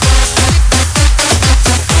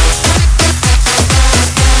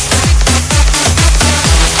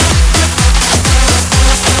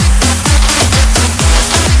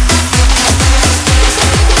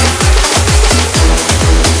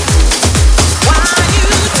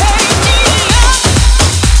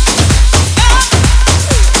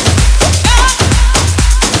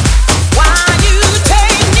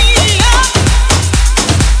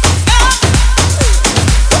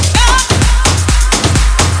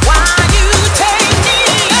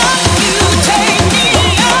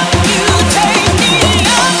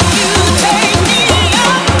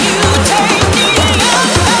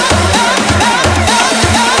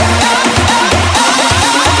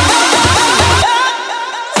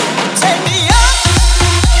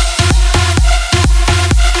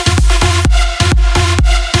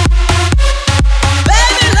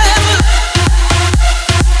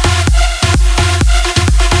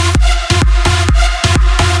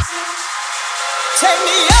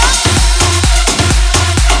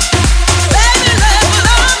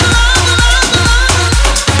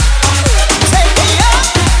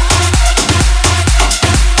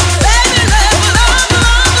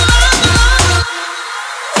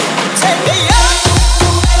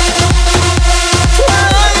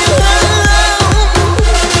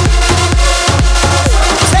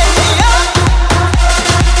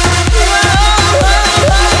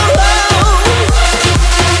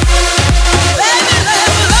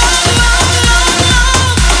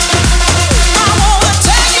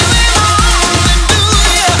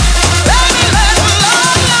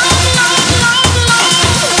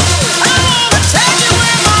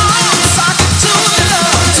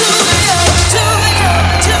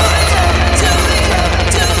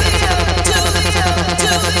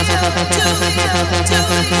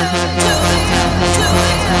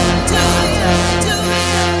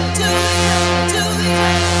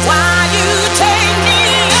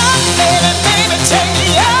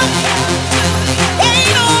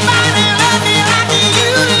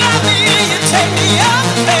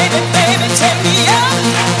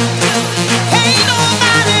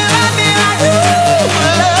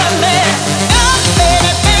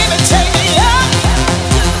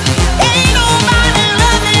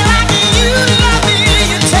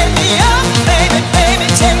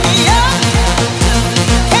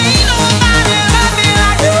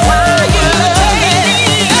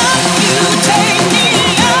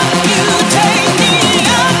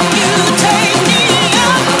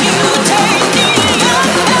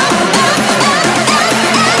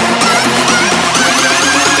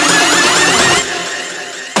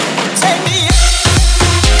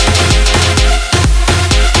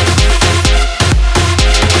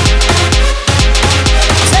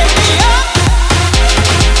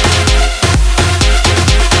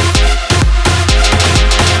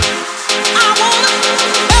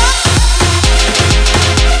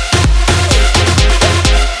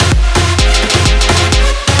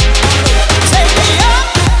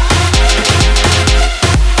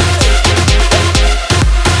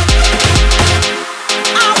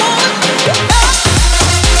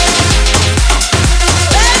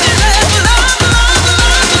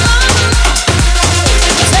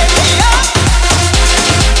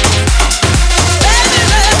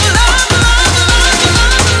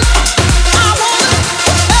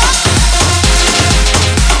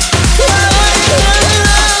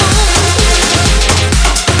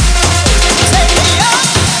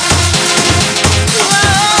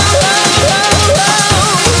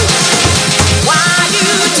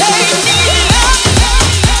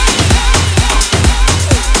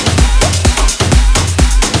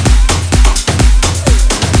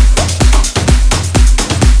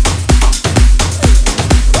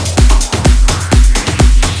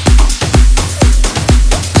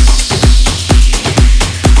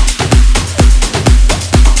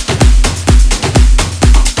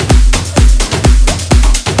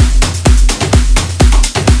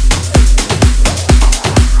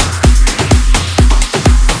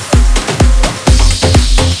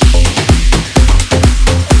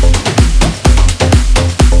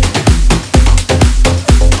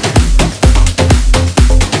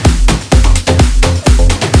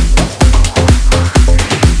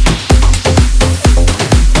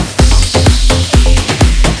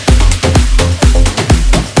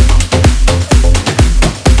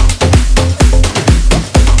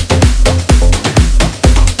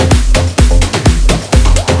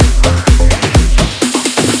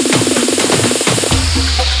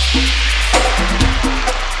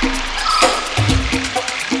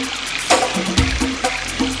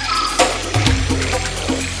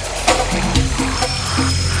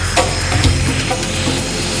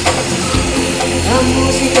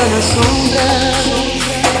 na sombra,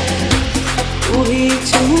 o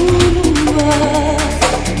ritmo no ar,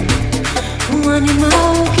 um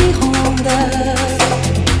animal que ronda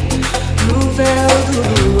no véu do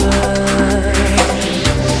luar.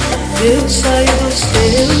 Eu saio dos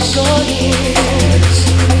teus olhos,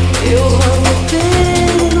 eu rolo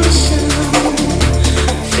pelo chão,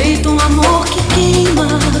 feito um amor que queima,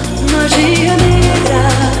 magia negra,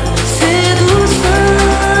 sedução.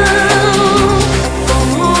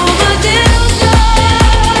 Como uma deusa,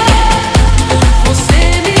 você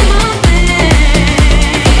me mantém,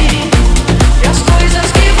 e as coisas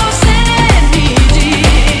que você me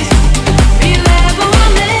diz me levam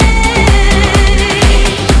além.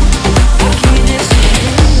 Aqui nesse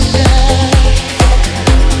lugar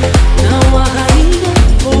não há rainha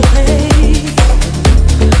ou rei,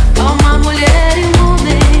 há uma mulher e um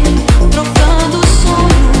homem trocando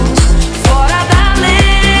sonhos fora da lei.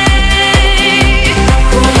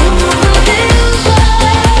 Como uma deusa,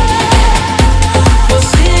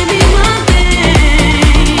 você me mantém,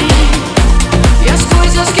 e as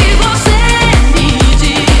coisas que você me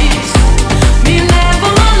diz me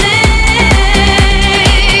levam além.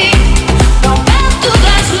 Tão perto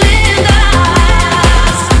das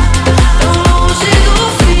lendas, tão longe do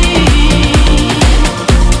fim,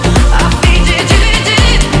 a fim de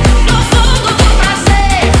dividir no fundo do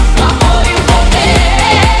prazer, o amor e o poder.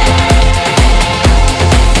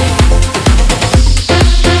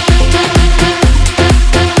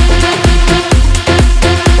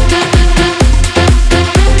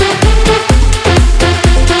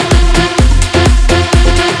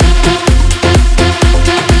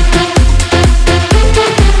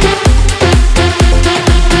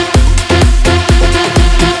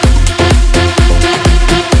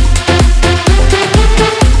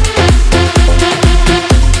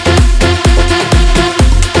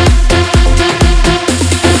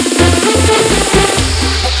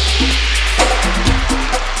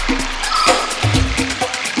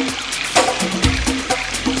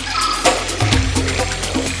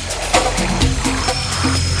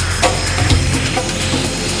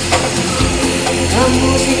 A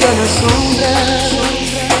música na sombra,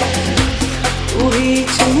 o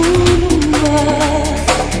ritmo no ar,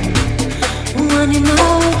 um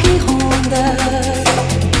animal que ronda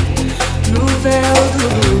no véu do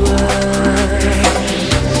luar.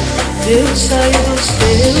 Eu saio dos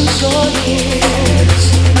teus olhos,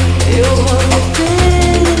 eu rolo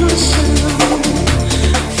pelo chão,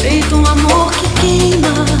 feito um amor que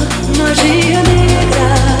queima, magia negra,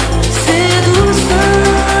 sedução.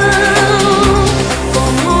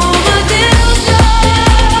 Como uma deusa,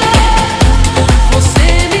 você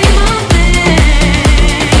me mantém,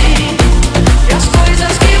 e as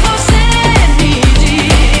coisas que você me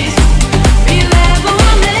diz me levam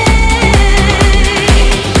além.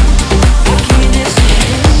 Aqui nesse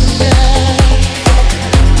lugar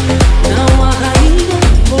não há rainha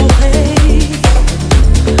ou rei,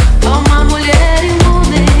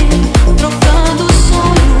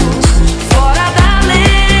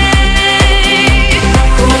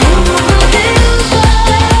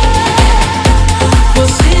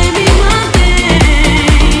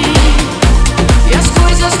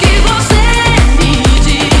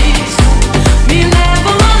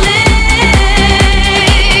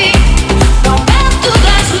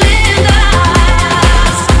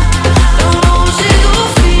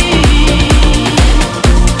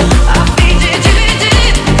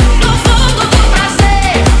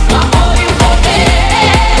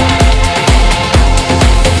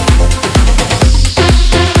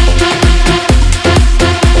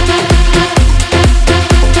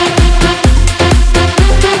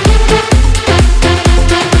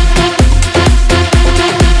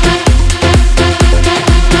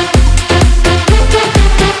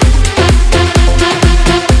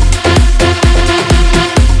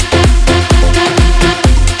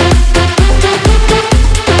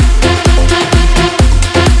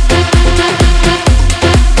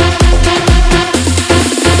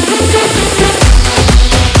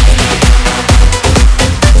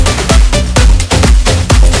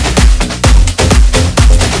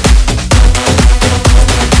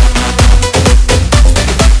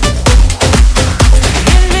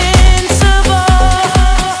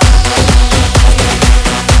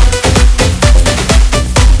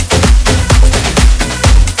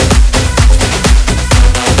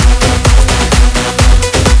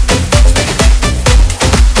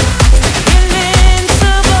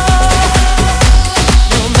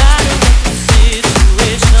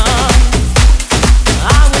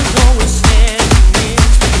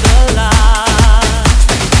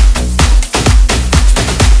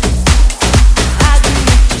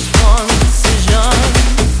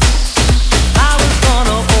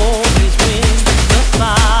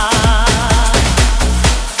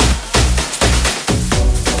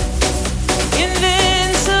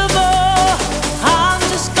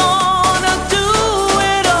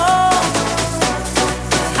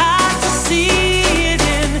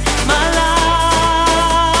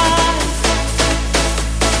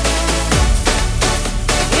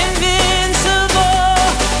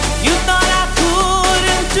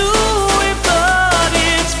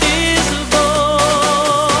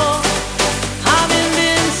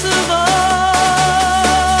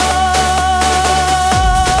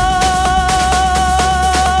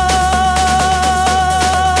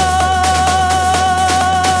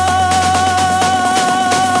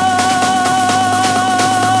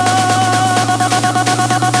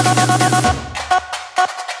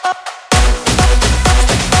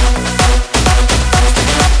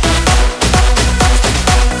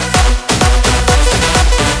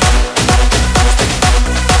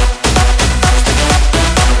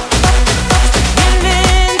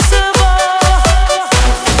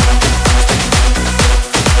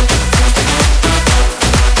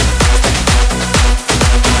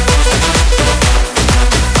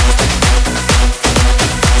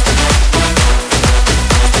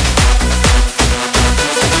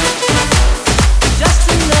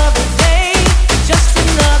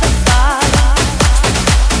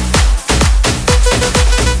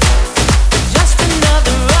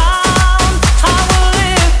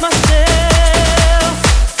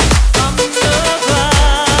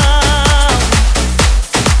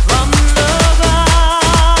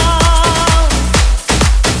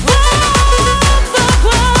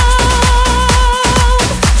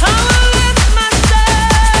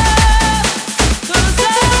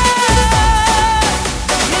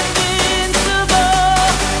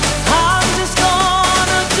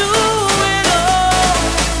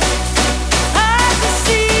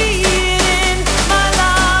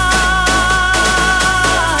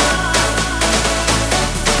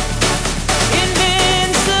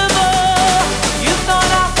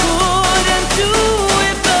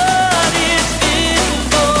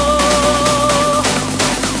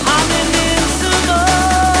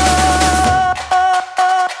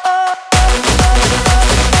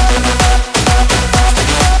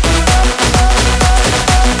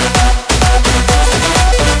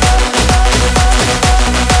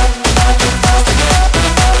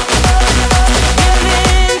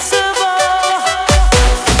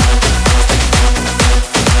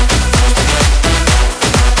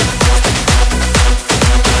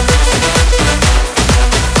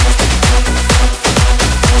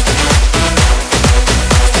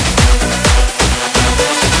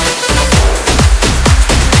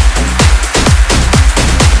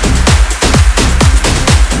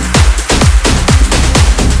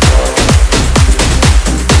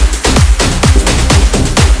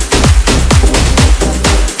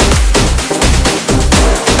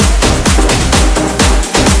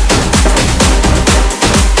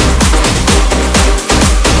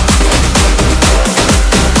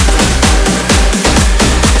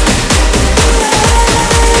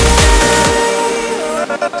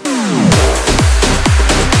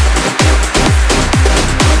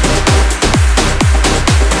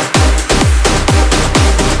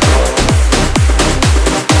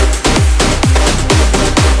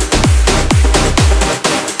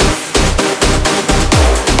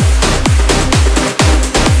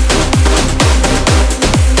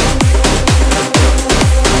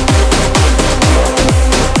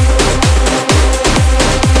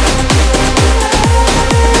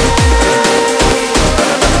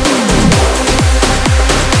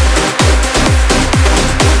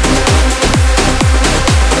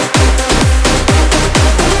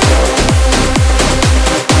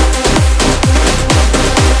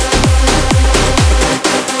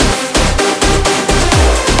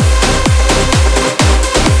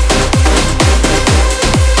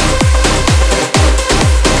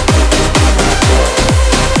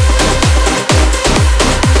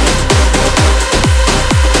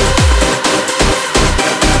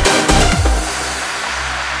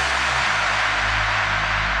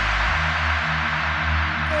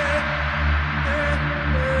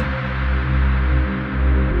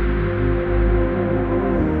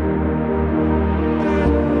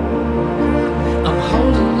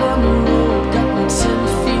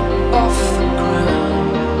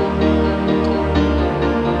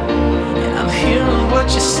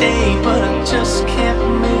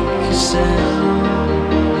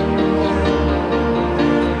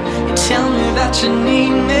 that you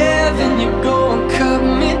need me, then you go and cut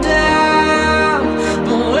me down.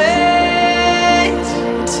 But wait,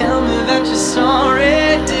 tell me that you're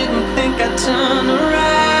sorry. Didn't think I'd turn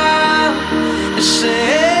around and say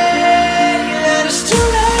that it's too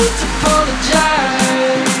late to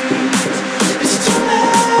apologize. It's too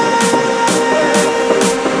late.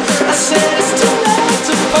 I said it's too late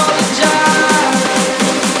to apologize.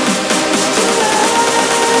 It's too late.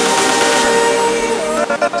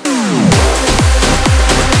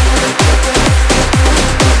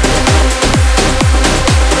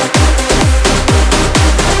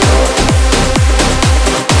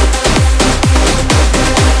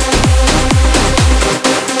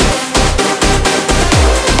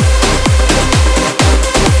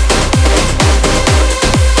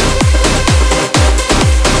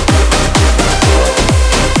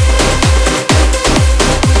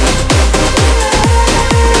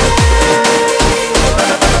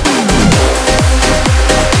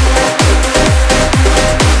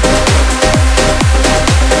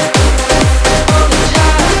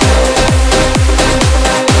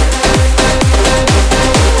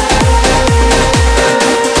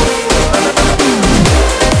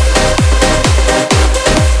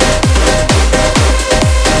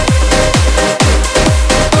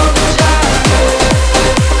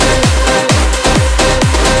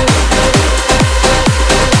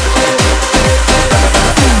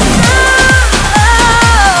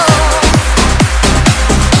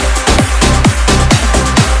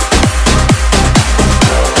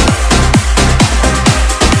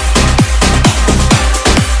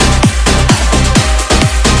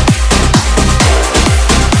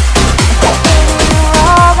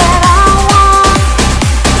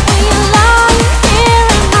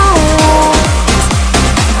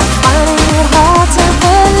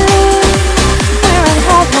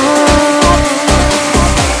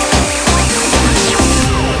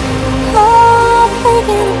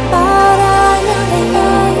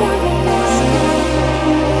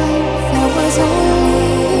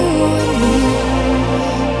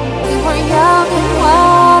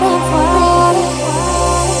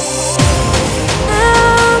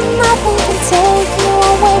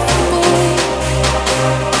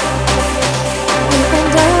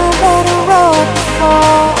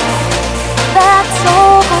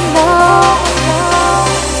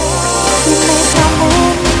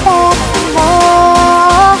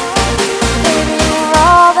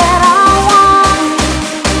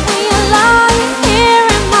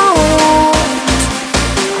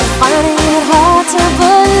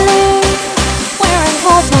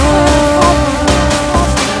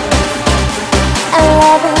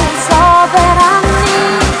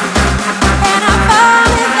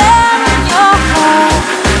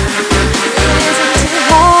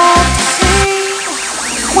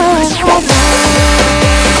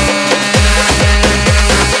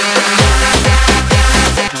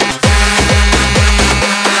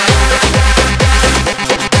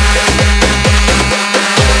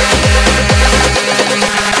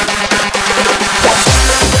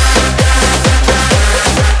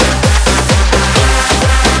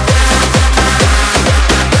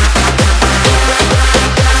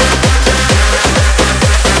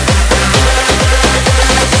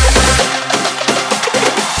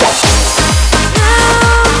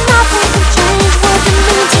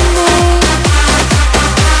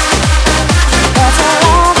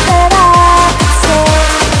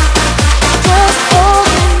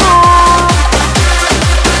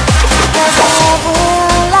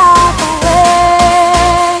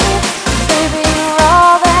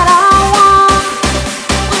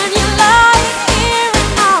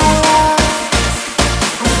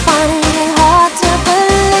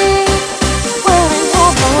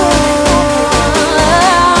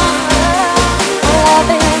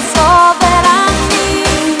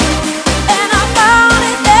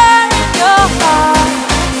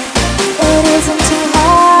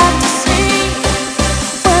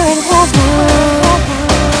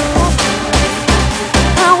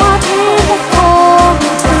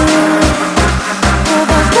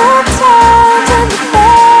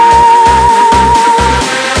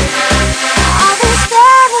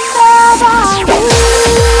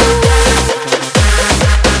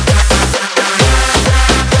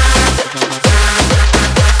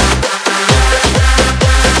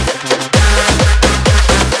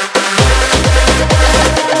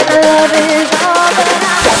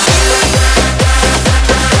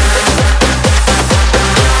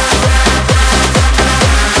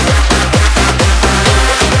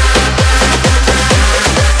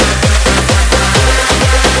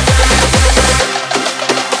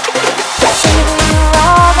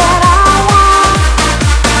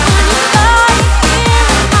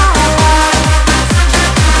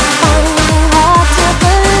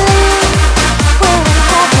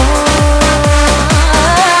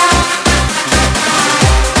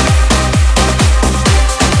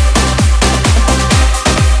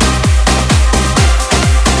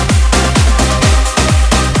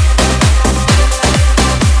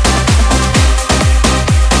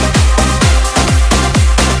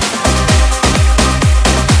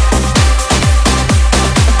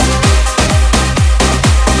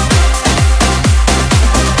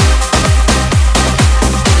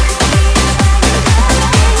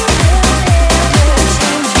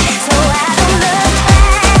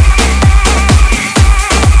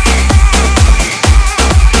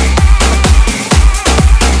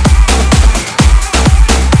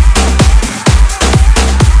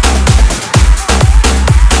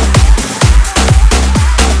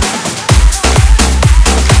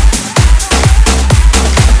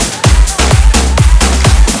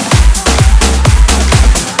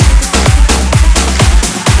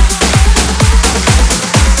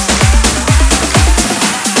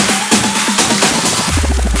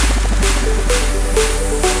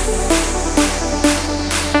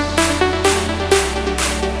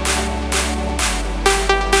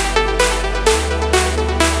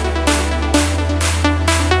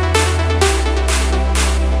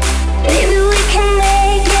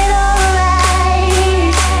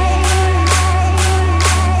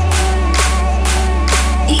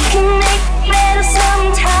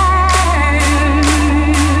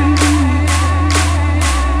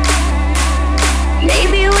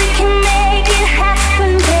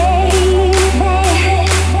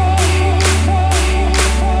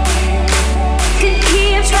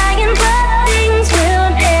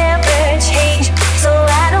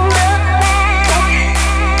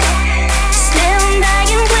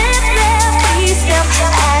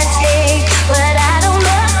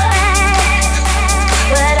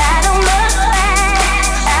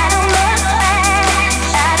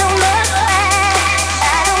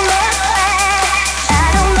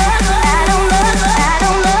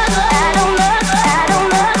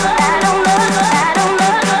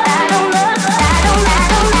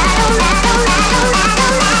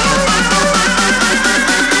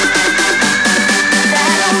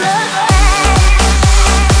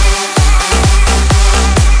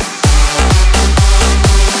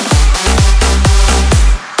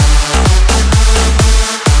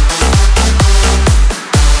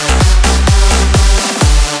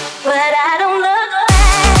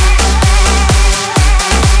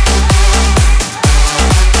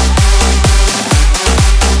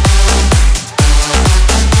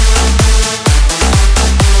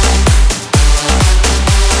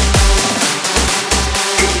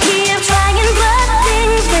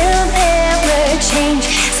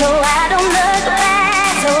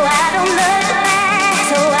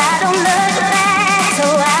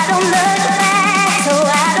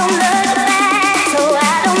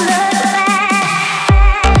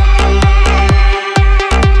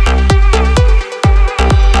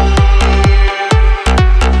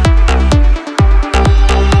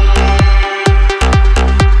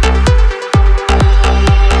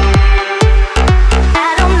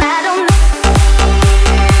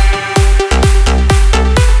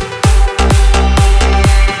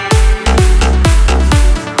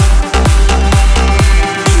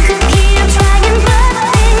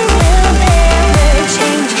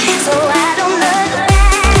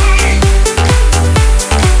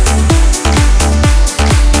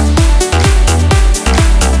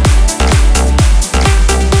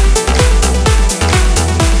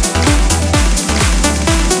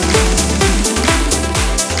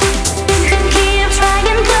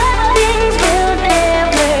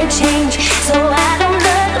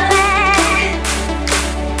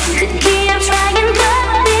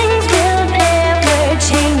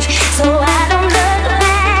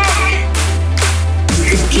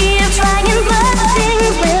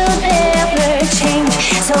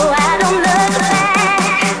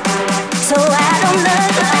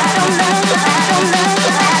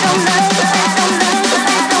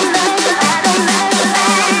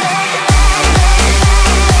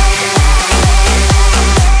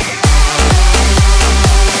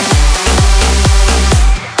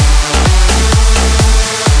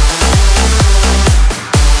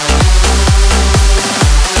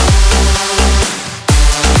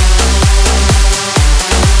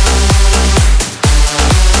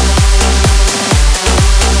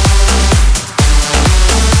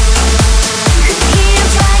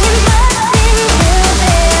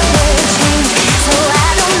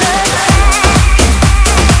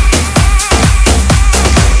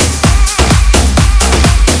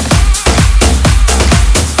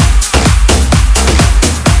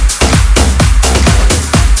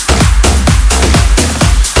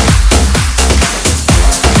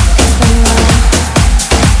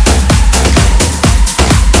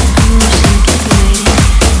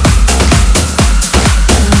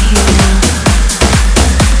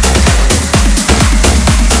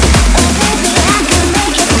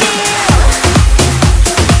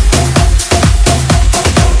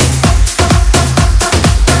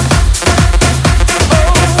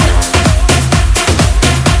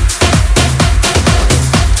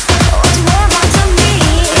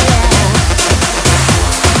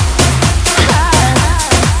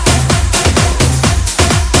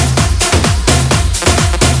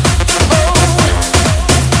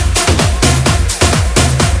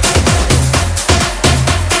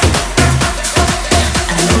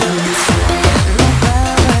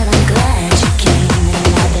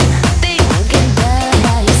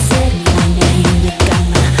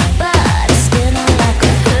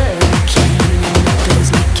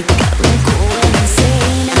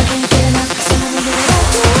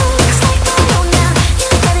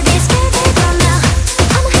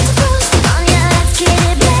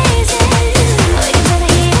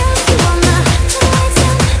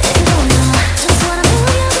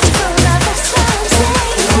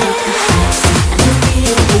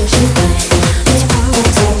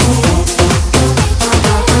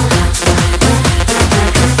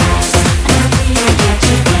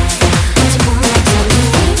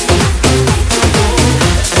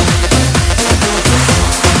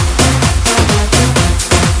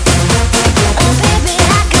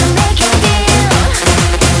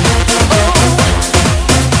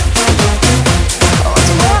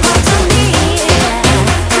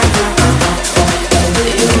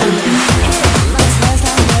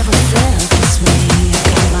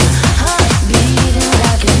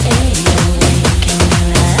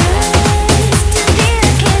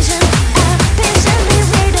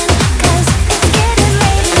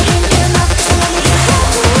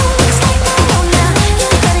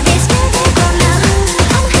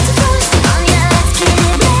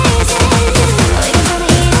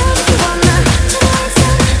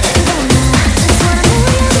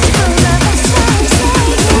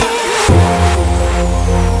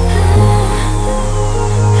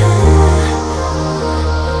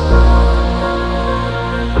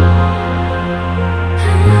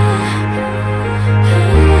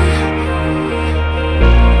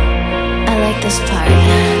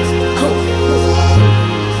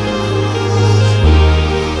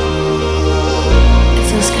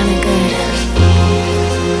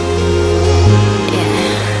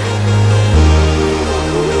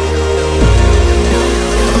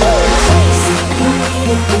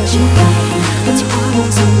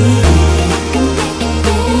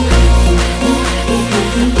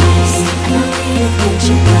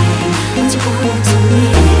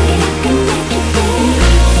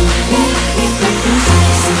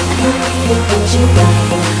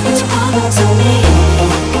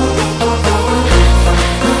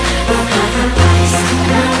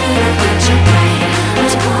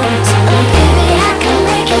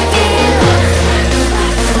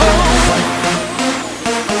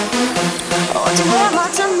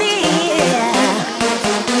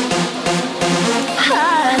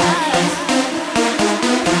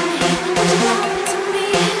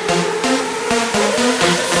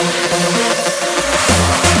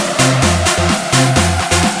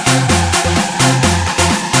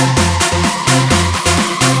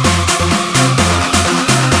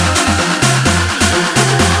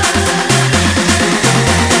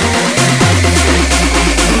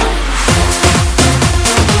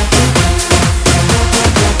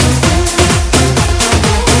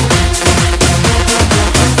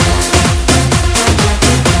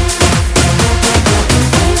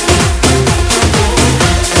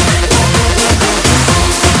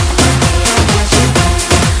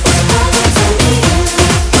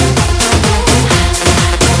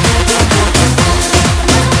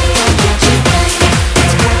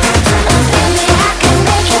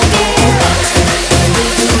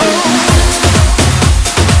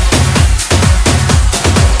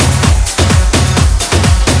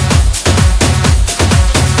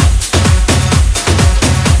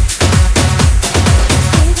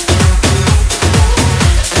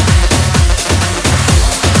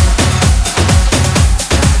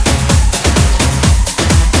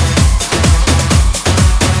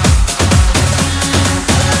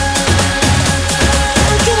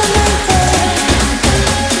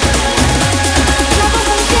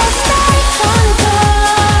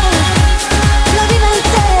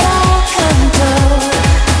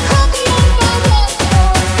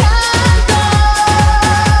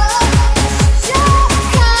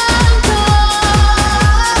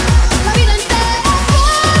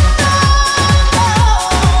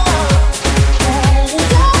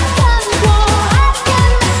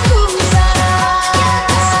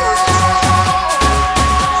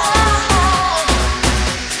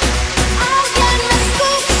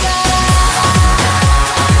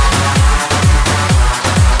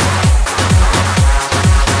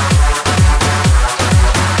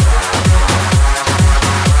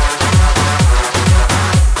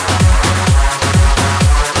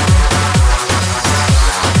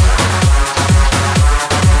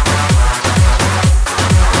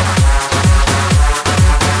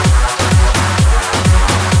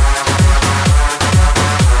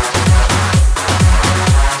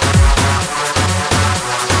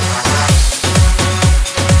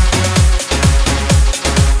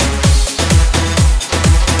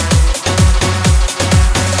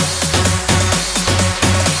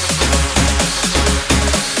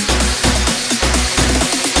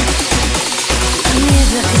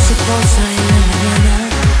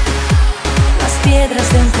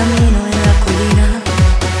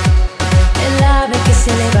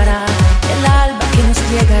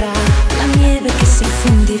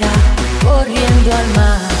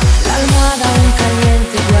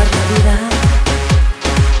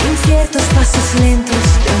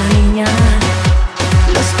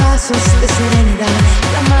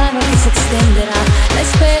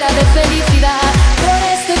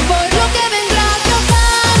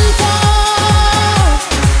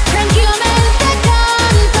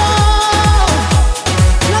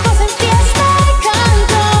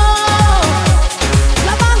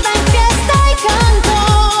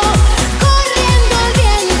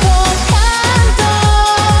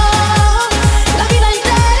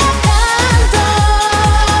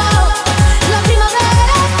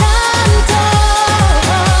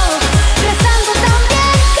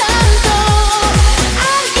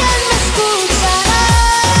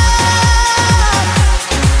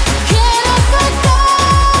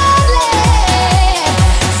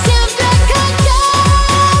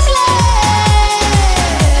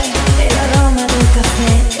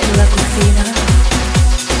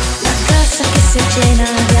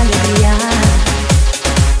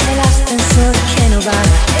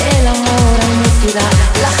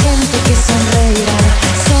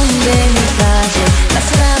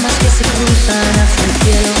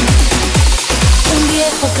 Un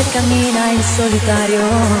cuerpo que camina en solitario,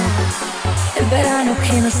 el verano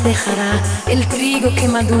que nos dejará, el trigo que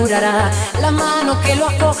madurará, la mano que lo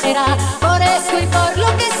acogerá, por eso y por lo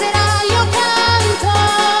que será yo canto,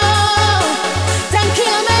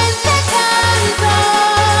 tranquilamente canto,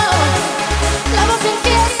 la voz en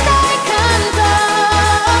fiesta y canto,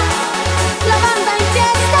 la banda en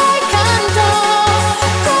fiesta y canto,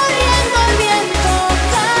 corriendo al viento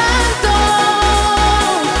canto,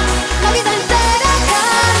 la vida entera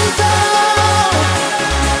canto,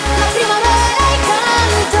 la primavera y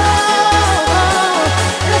canto,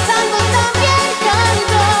 rezando también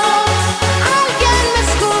canto, alguien me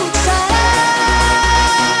escucha.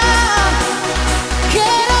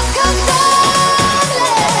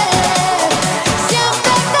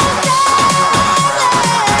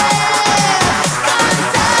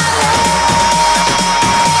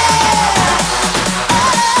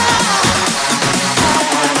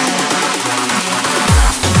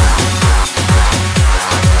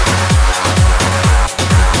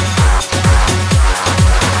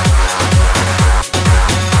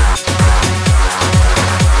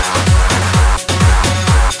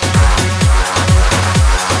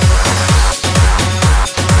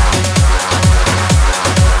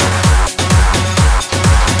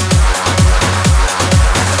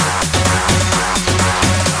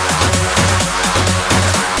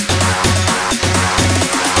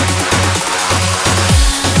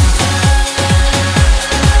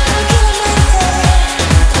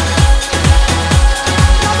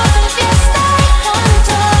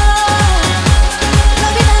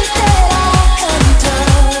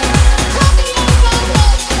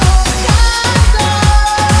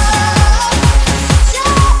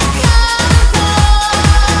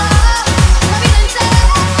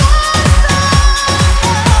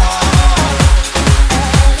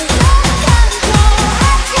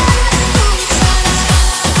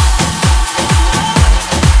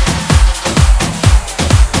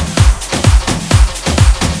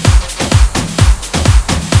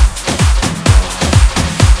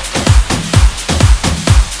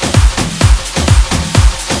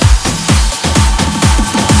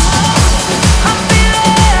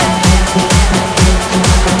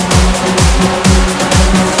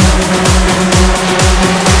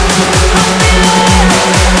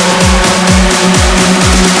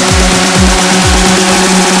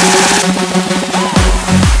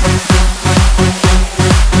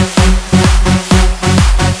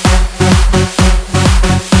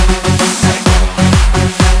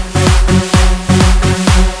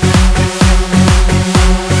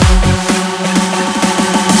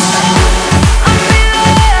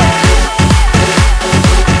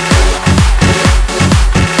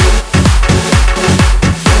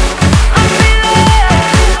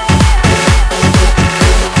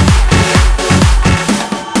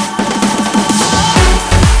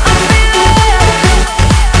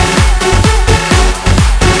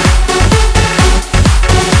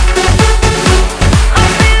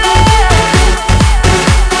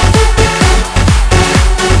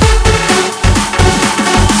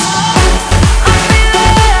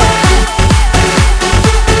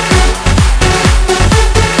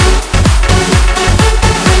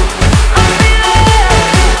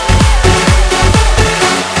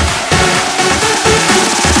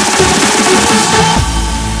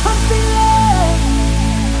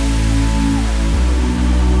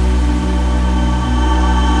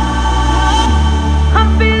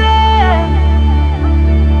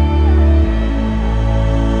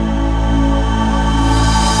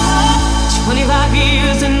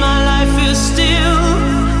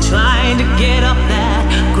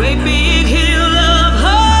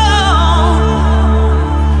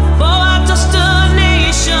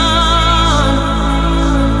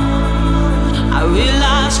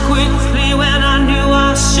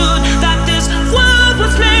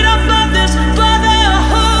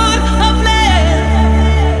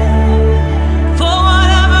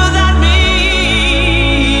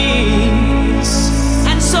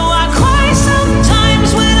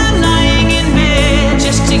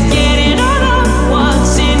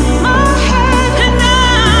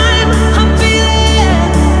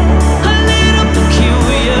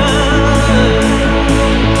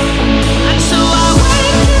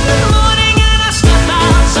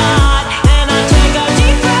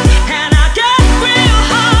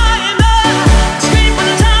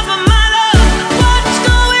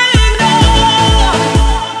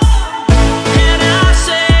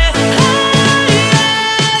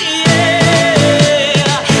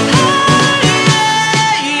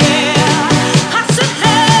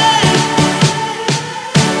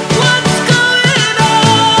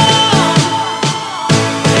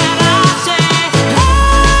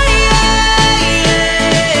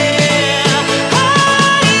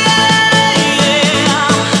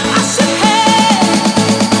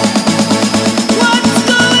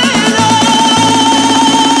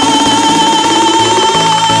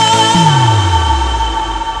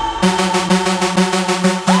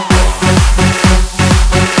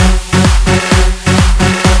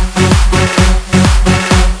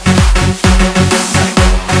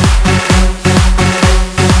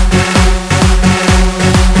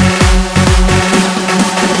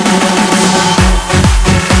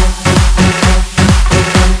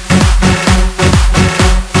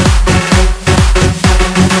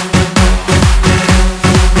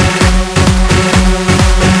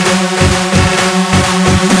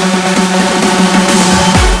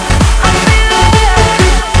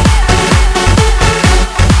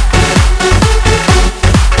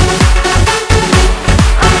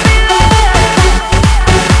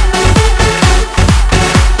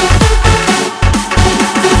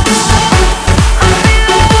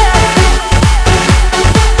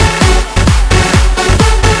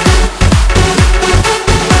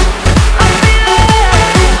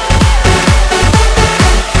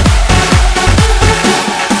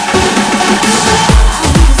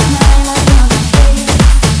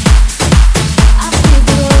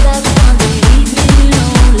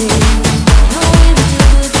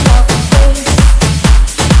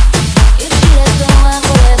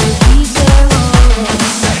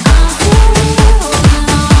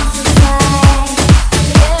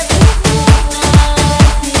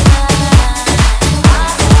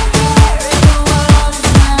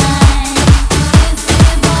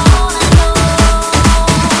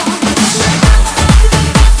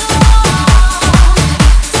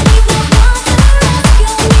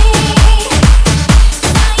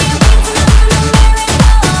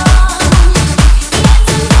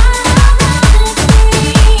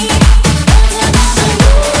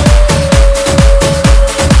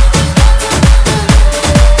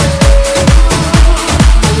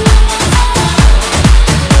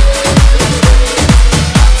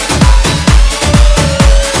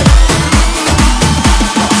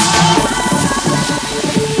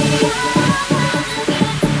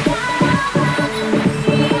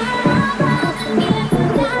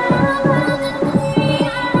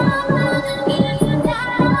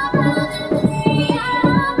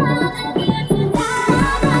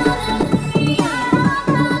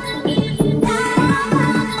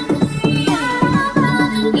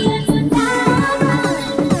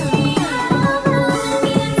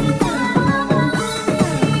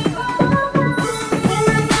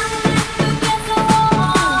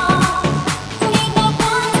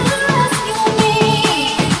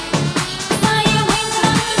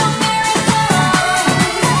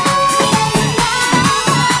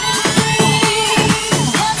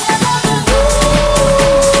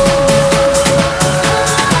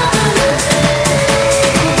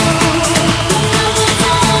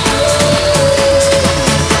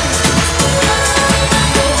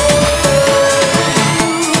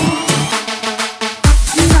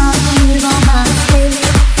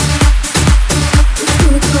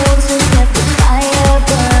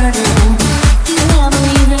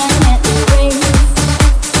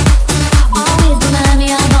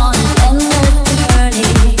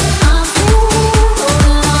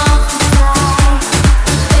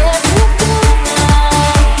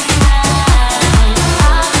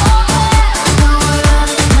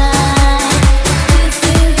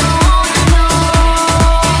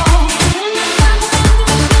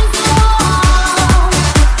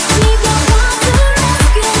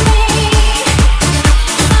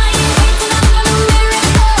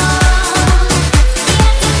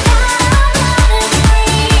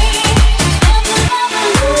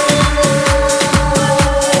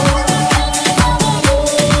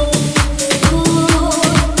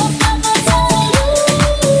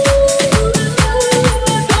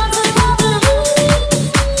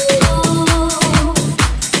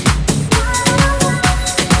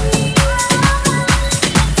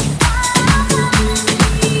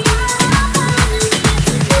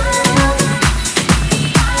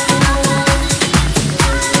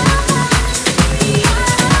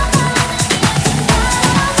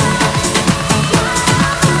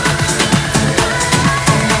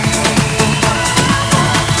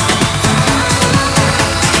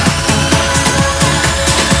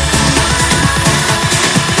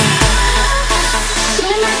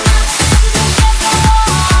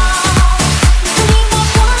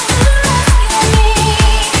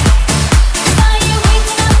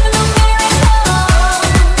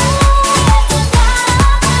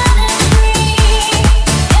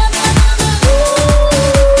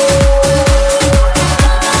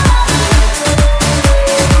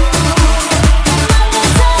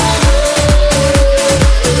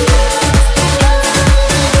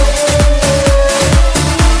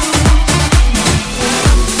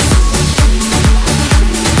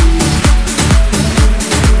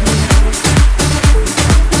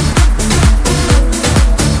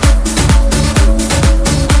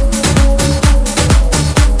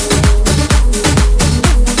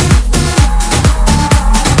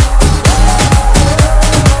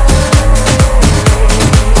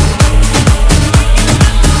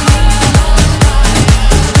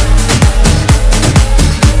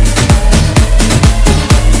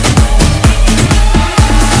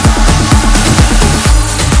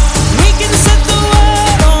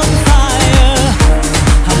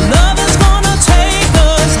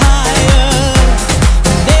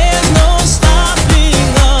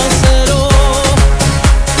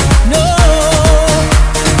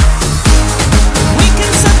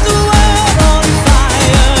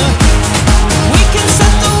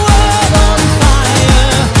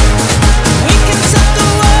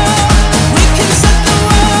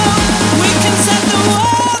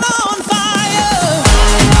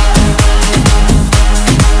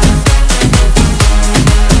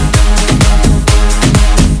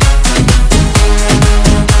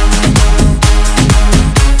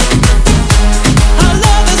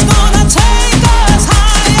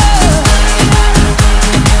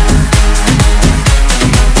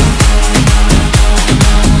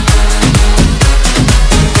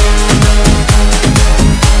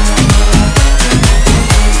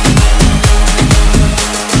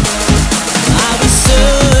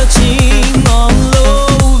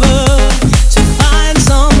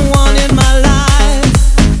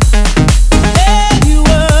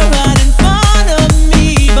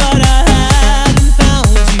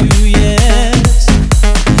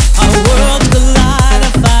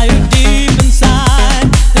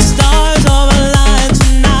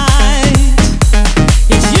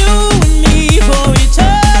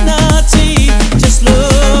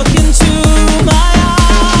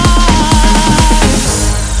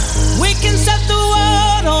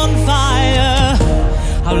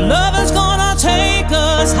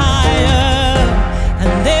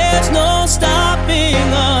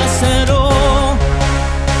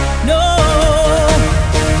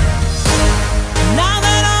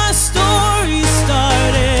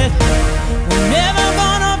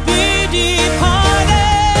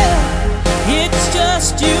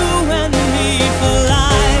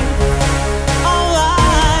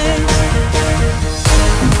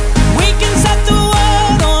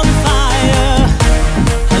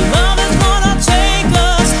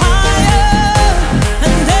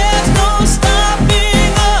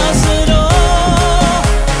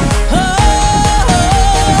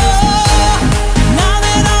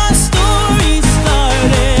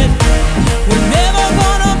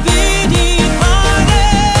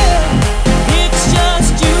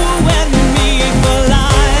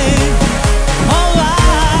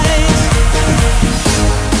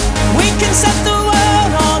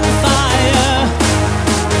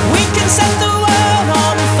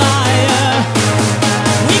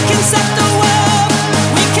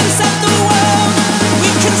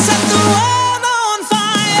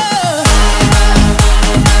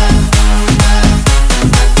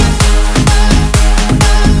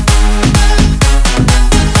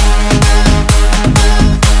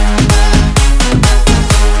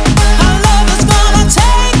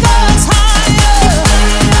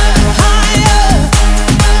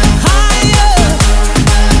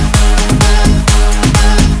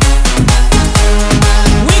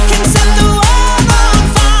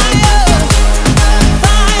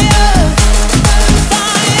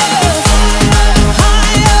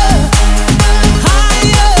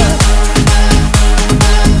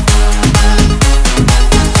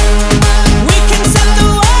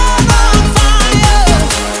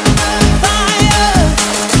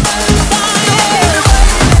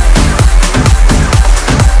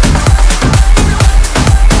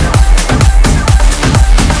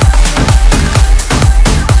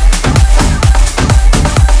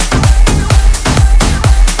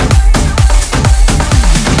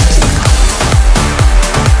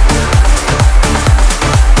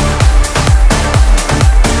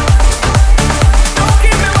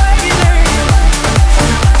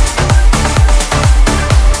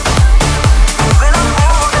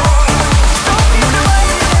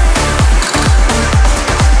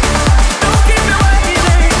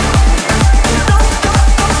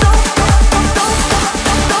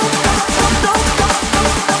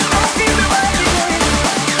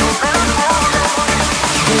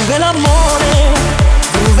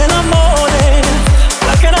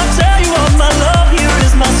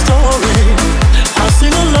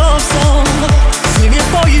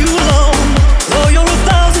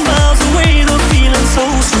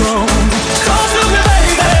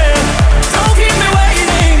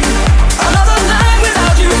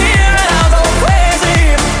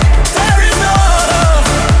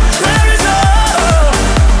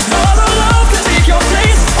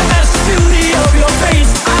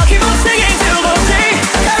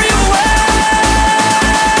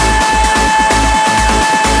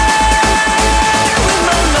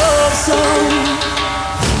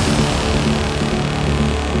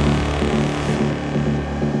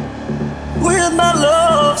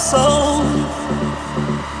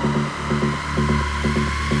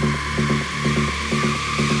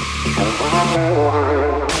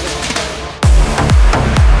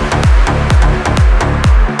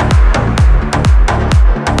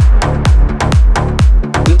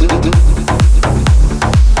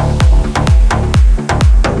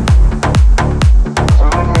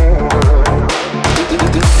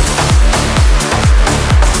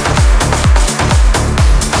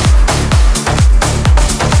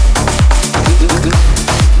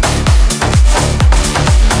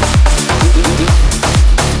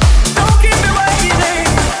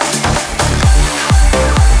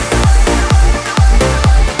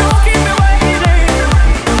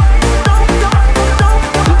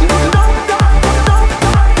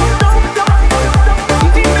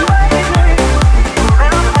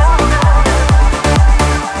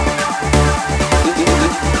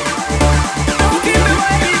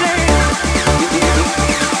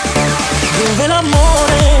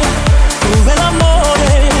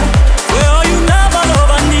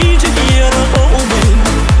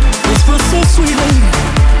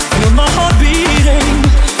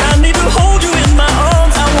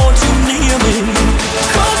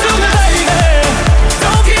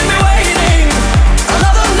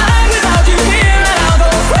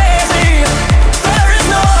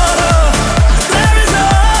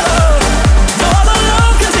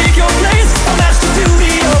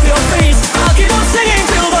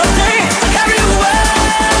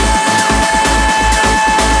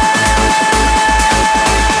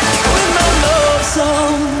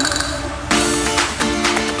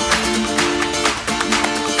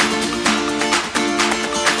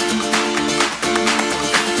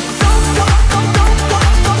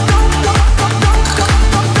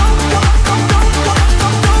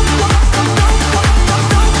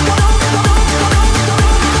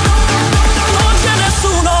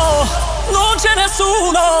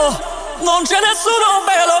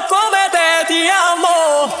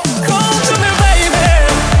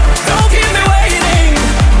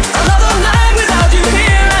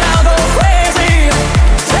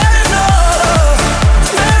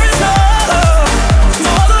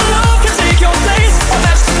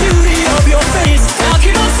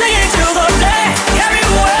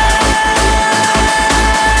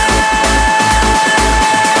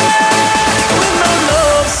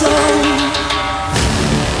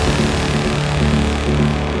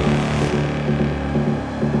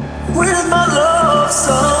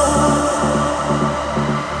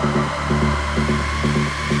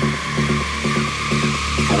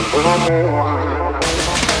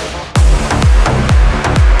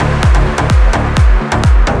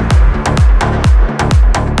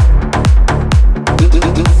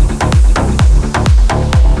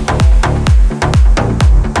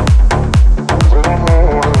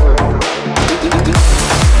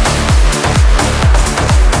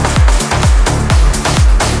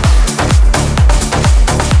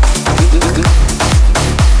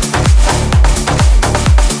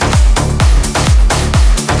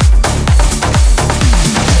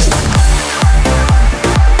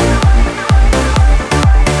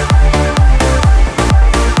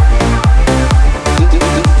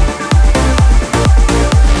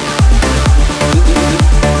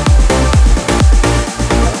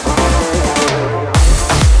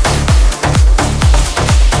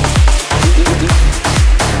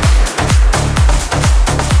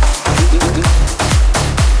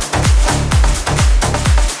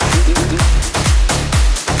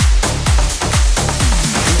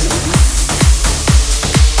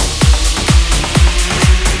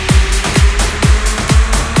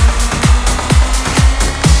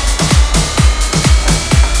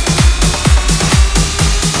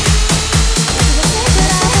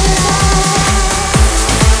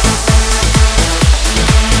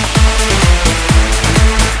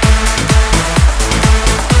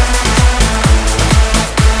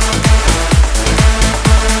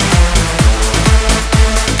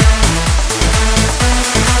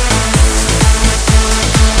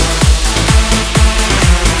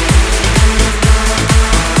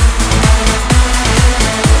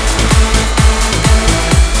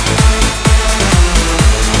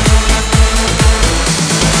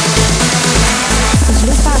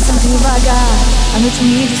 noite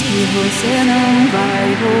me diz que você não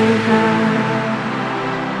vai voltar.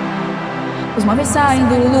 Os móveis saem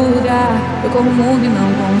do lugar, eu corro o mundo e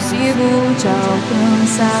não consigo te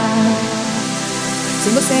alcançar.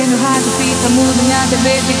 Sem você meu rádio fica mudo, minha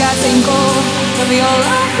TV fica sem cor, meu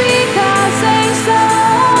violão fica sem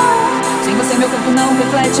som. Sem você meu corpo não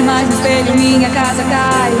reflete mais no espelho, minha casa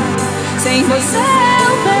cai. Sem você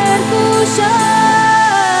eu perco o chão.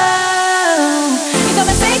 Então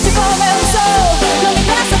me aceite como eu sou, não me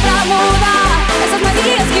peça pra mudar essas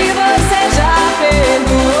manias que você já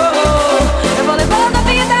perdoou. Eu vou levando a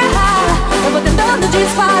vida errada, eu vou tentando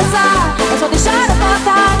disfarçar, mas vou deixar a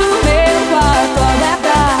porta do meu quarto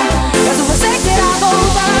aberta, caso você queira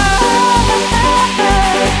voltar.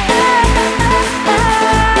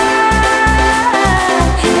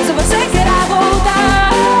 Caso você queira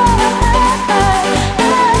voltar.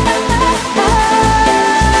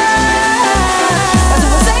 Caso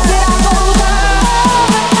você queira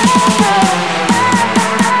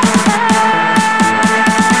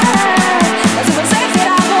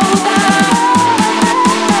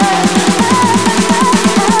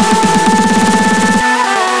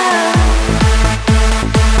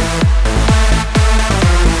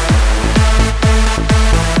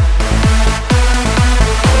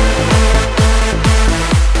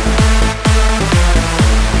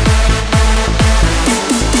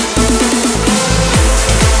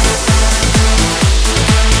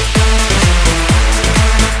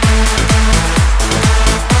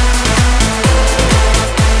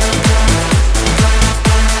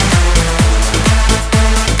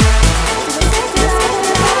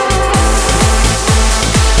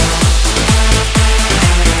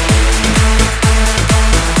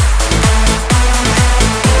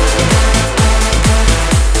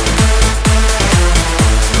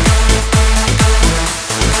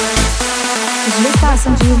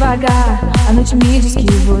devagar. A noite me diz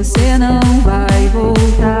que você não vai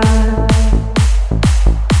voltar.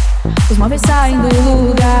 Os móveis saem do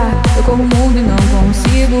lugar, eu corro o mundo e não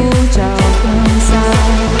consigo te alcançar.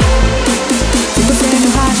 Se você no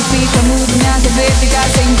rádio fica mudo, minha TV fica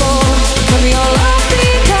sem cor, meu violão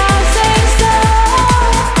fica sem som.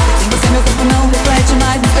 Sem você meu corpo não reflete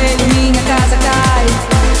mais no espelho, minha casa cai.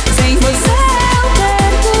 Sem você eu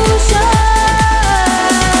perco o chão.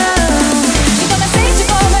 Então me aceite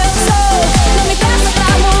como eu sou, não me peça pra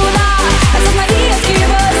mudar essas manias que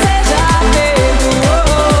você já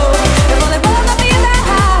perdoou. Eu vou levando a vida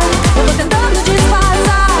errada, eu vou tentando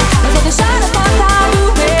disfarçar, mas vou deixar a porta do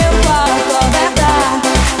meu quarto aberta,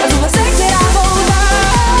 caso você queira voltar.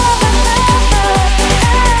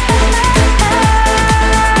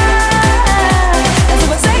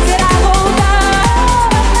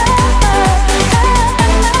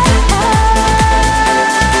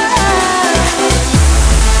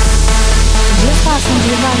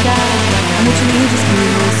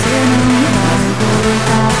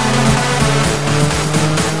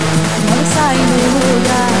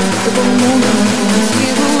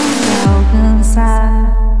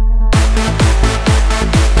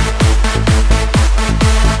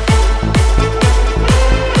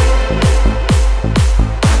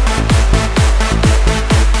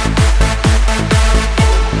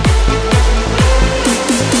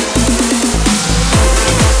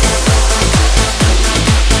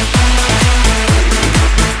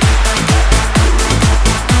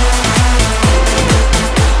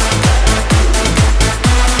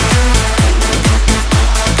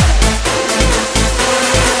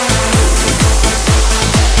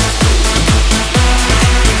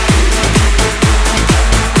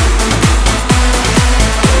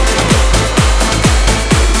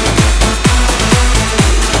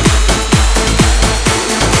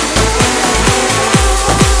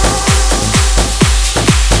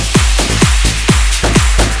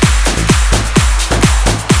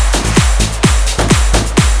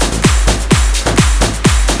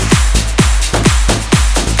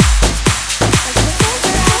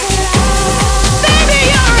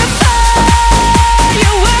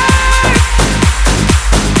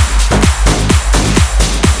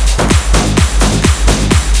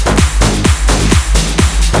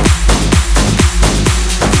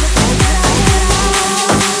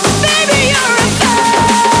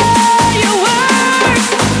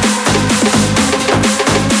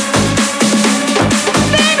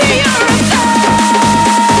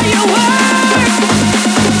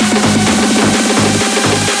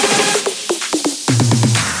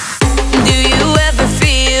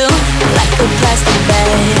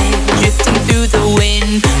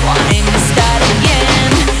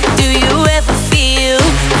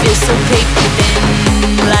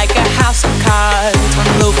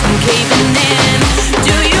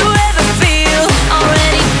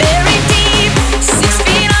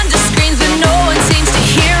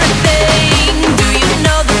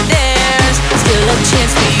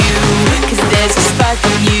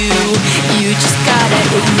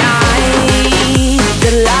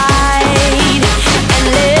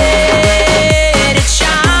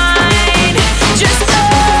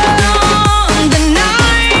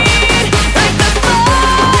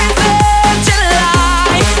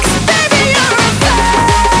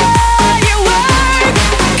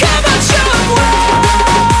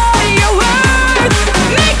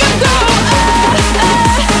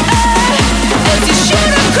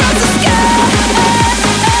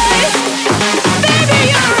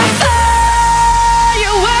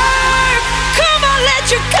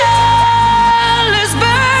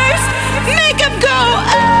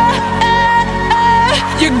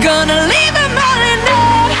 Gonna leave them all in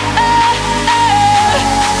there.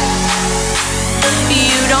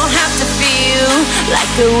 You don't have to feel like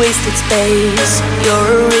a wasted space.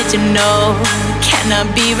 You're original, cannot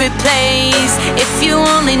be replaced. If you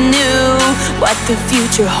only knew what the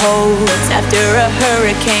future holds. After a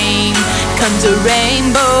hurricane comes a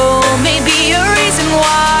rainbow. Maybe a reason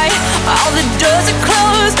why all the doors are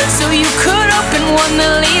closed, so you could open one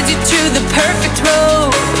that leads you to the perfect road.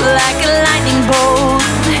 Like a lightning bolt,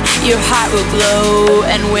 your heart will glow,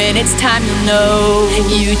 and when it's time you'll know.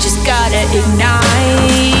 You just gotta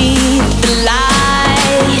ignite the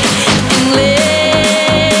light and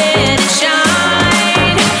let it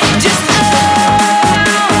shine. Just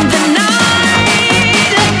own the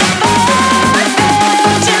night, like the 4th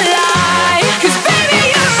of July. 'Cause baby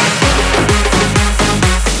you're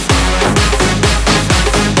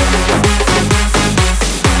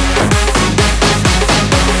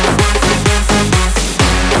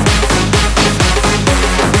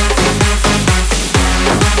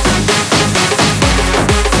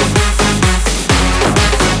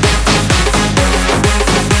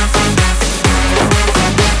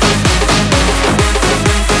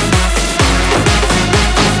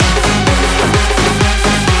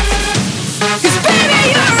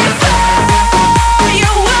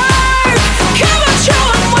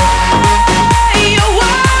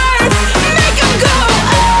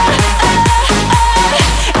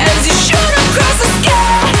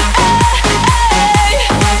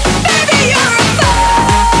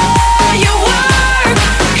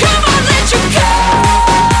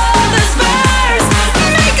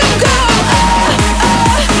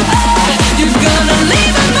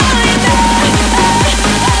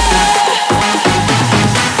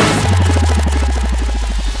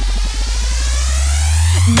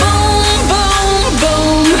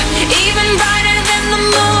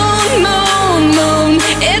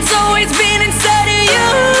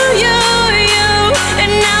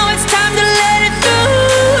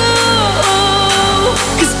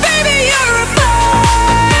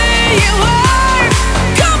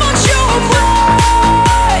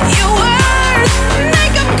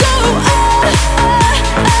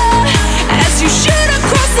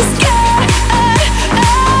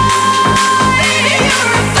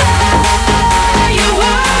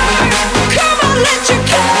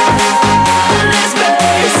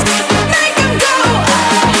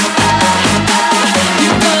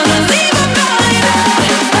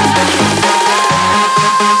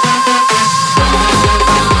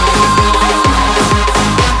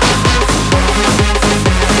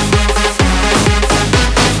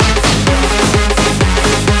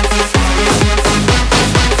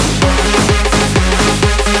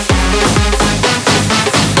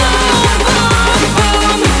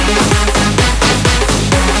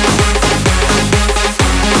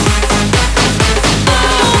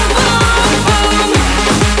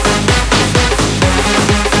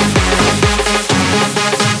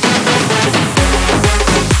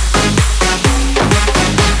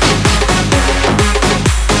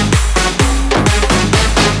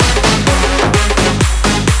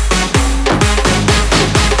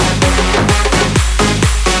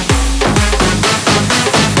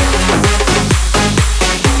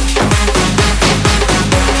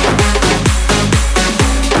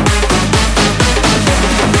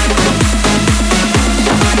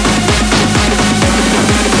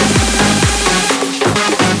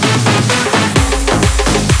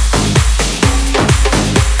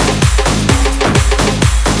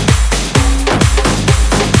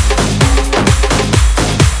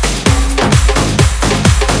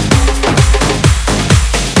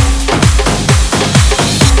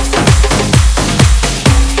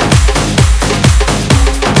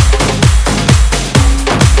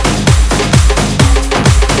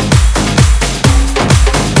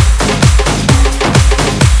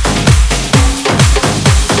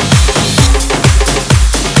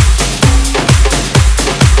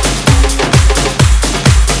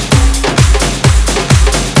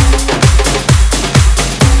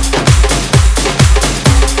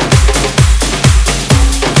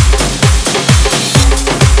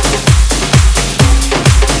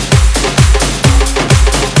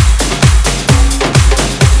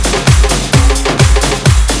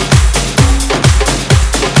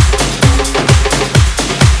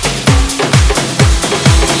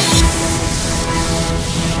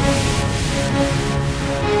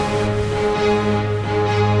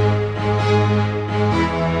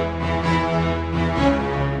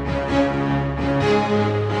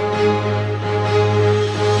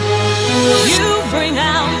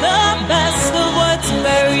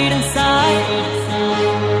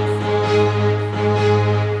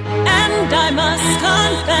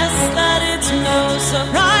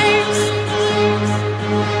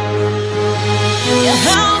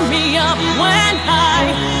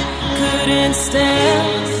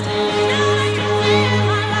instead.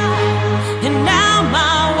 And now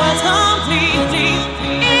my world's completely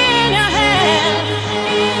in your head.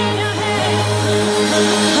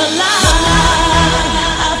 Alive,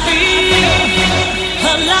 I feel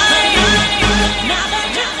alive. Now that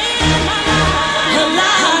you're in my life.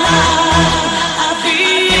 Alive, I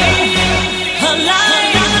feel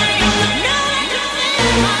alive. Now that you're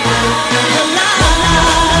in my life. Alive,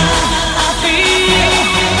 I feel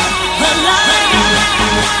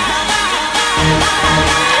alive.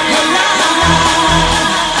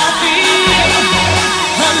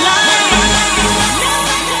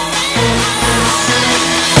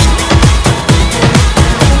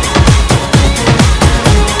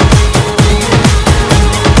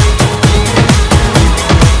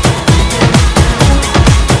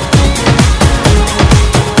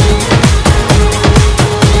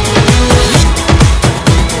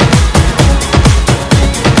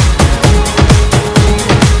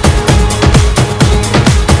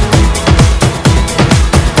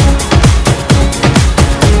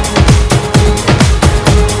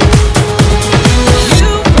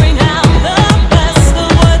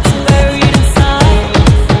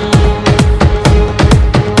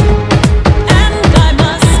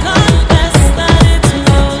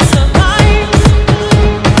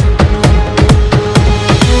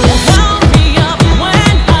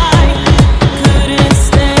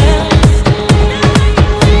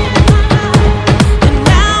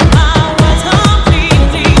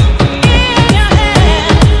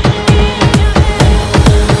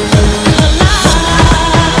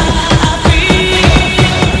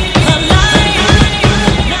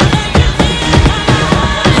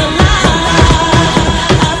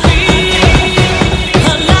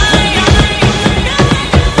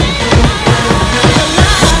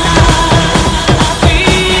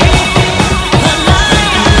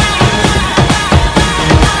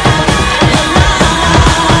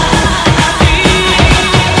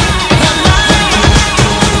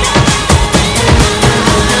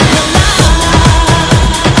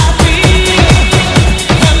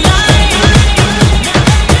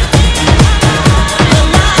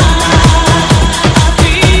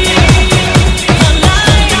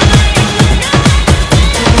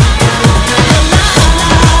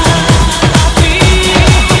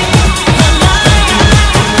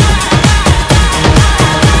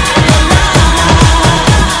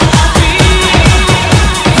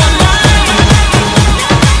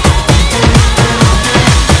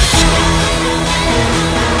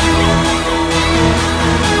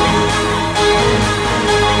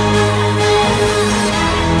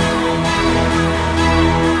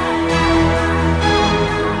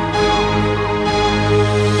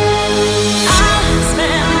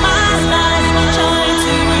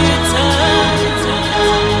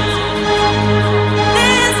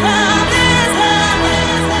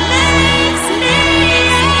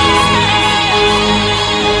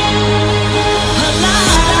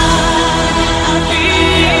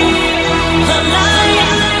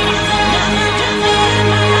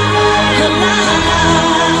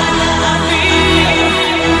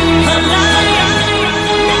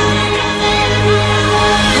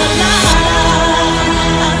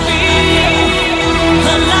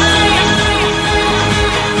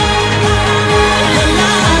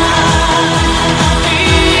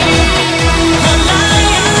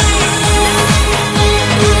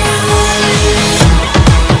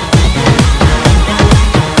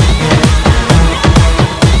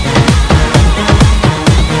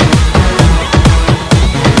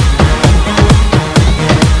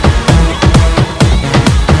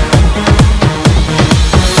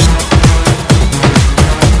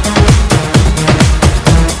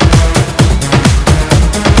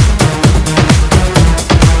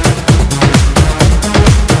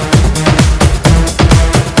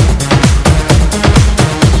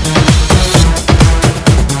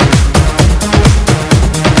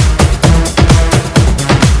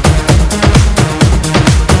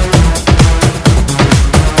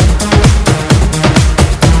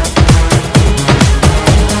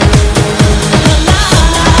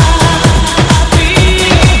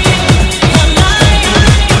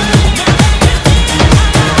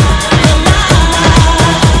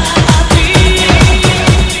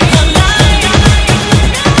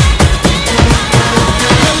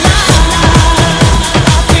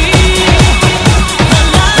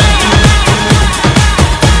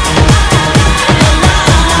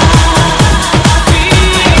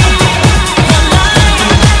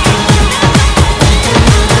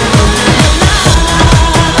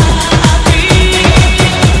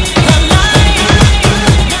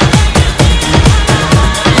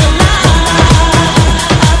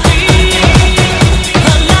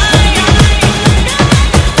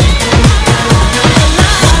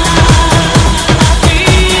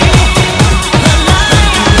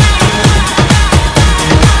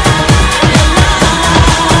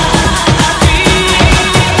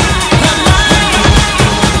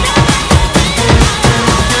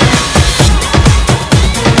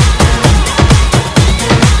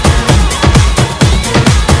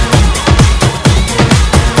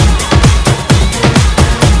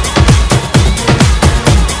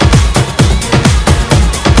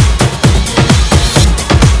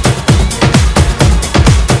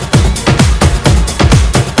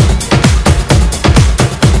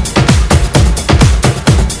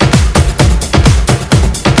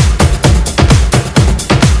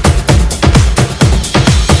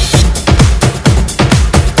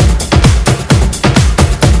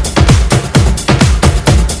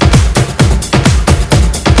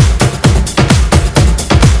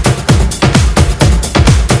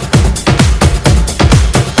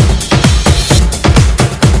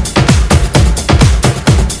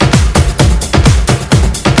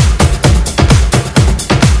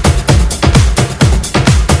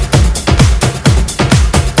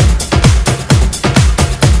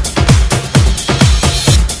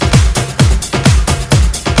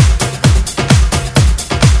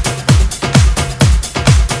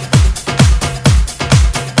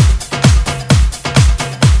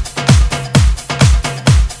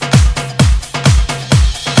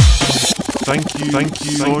 Thank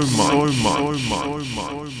you so much.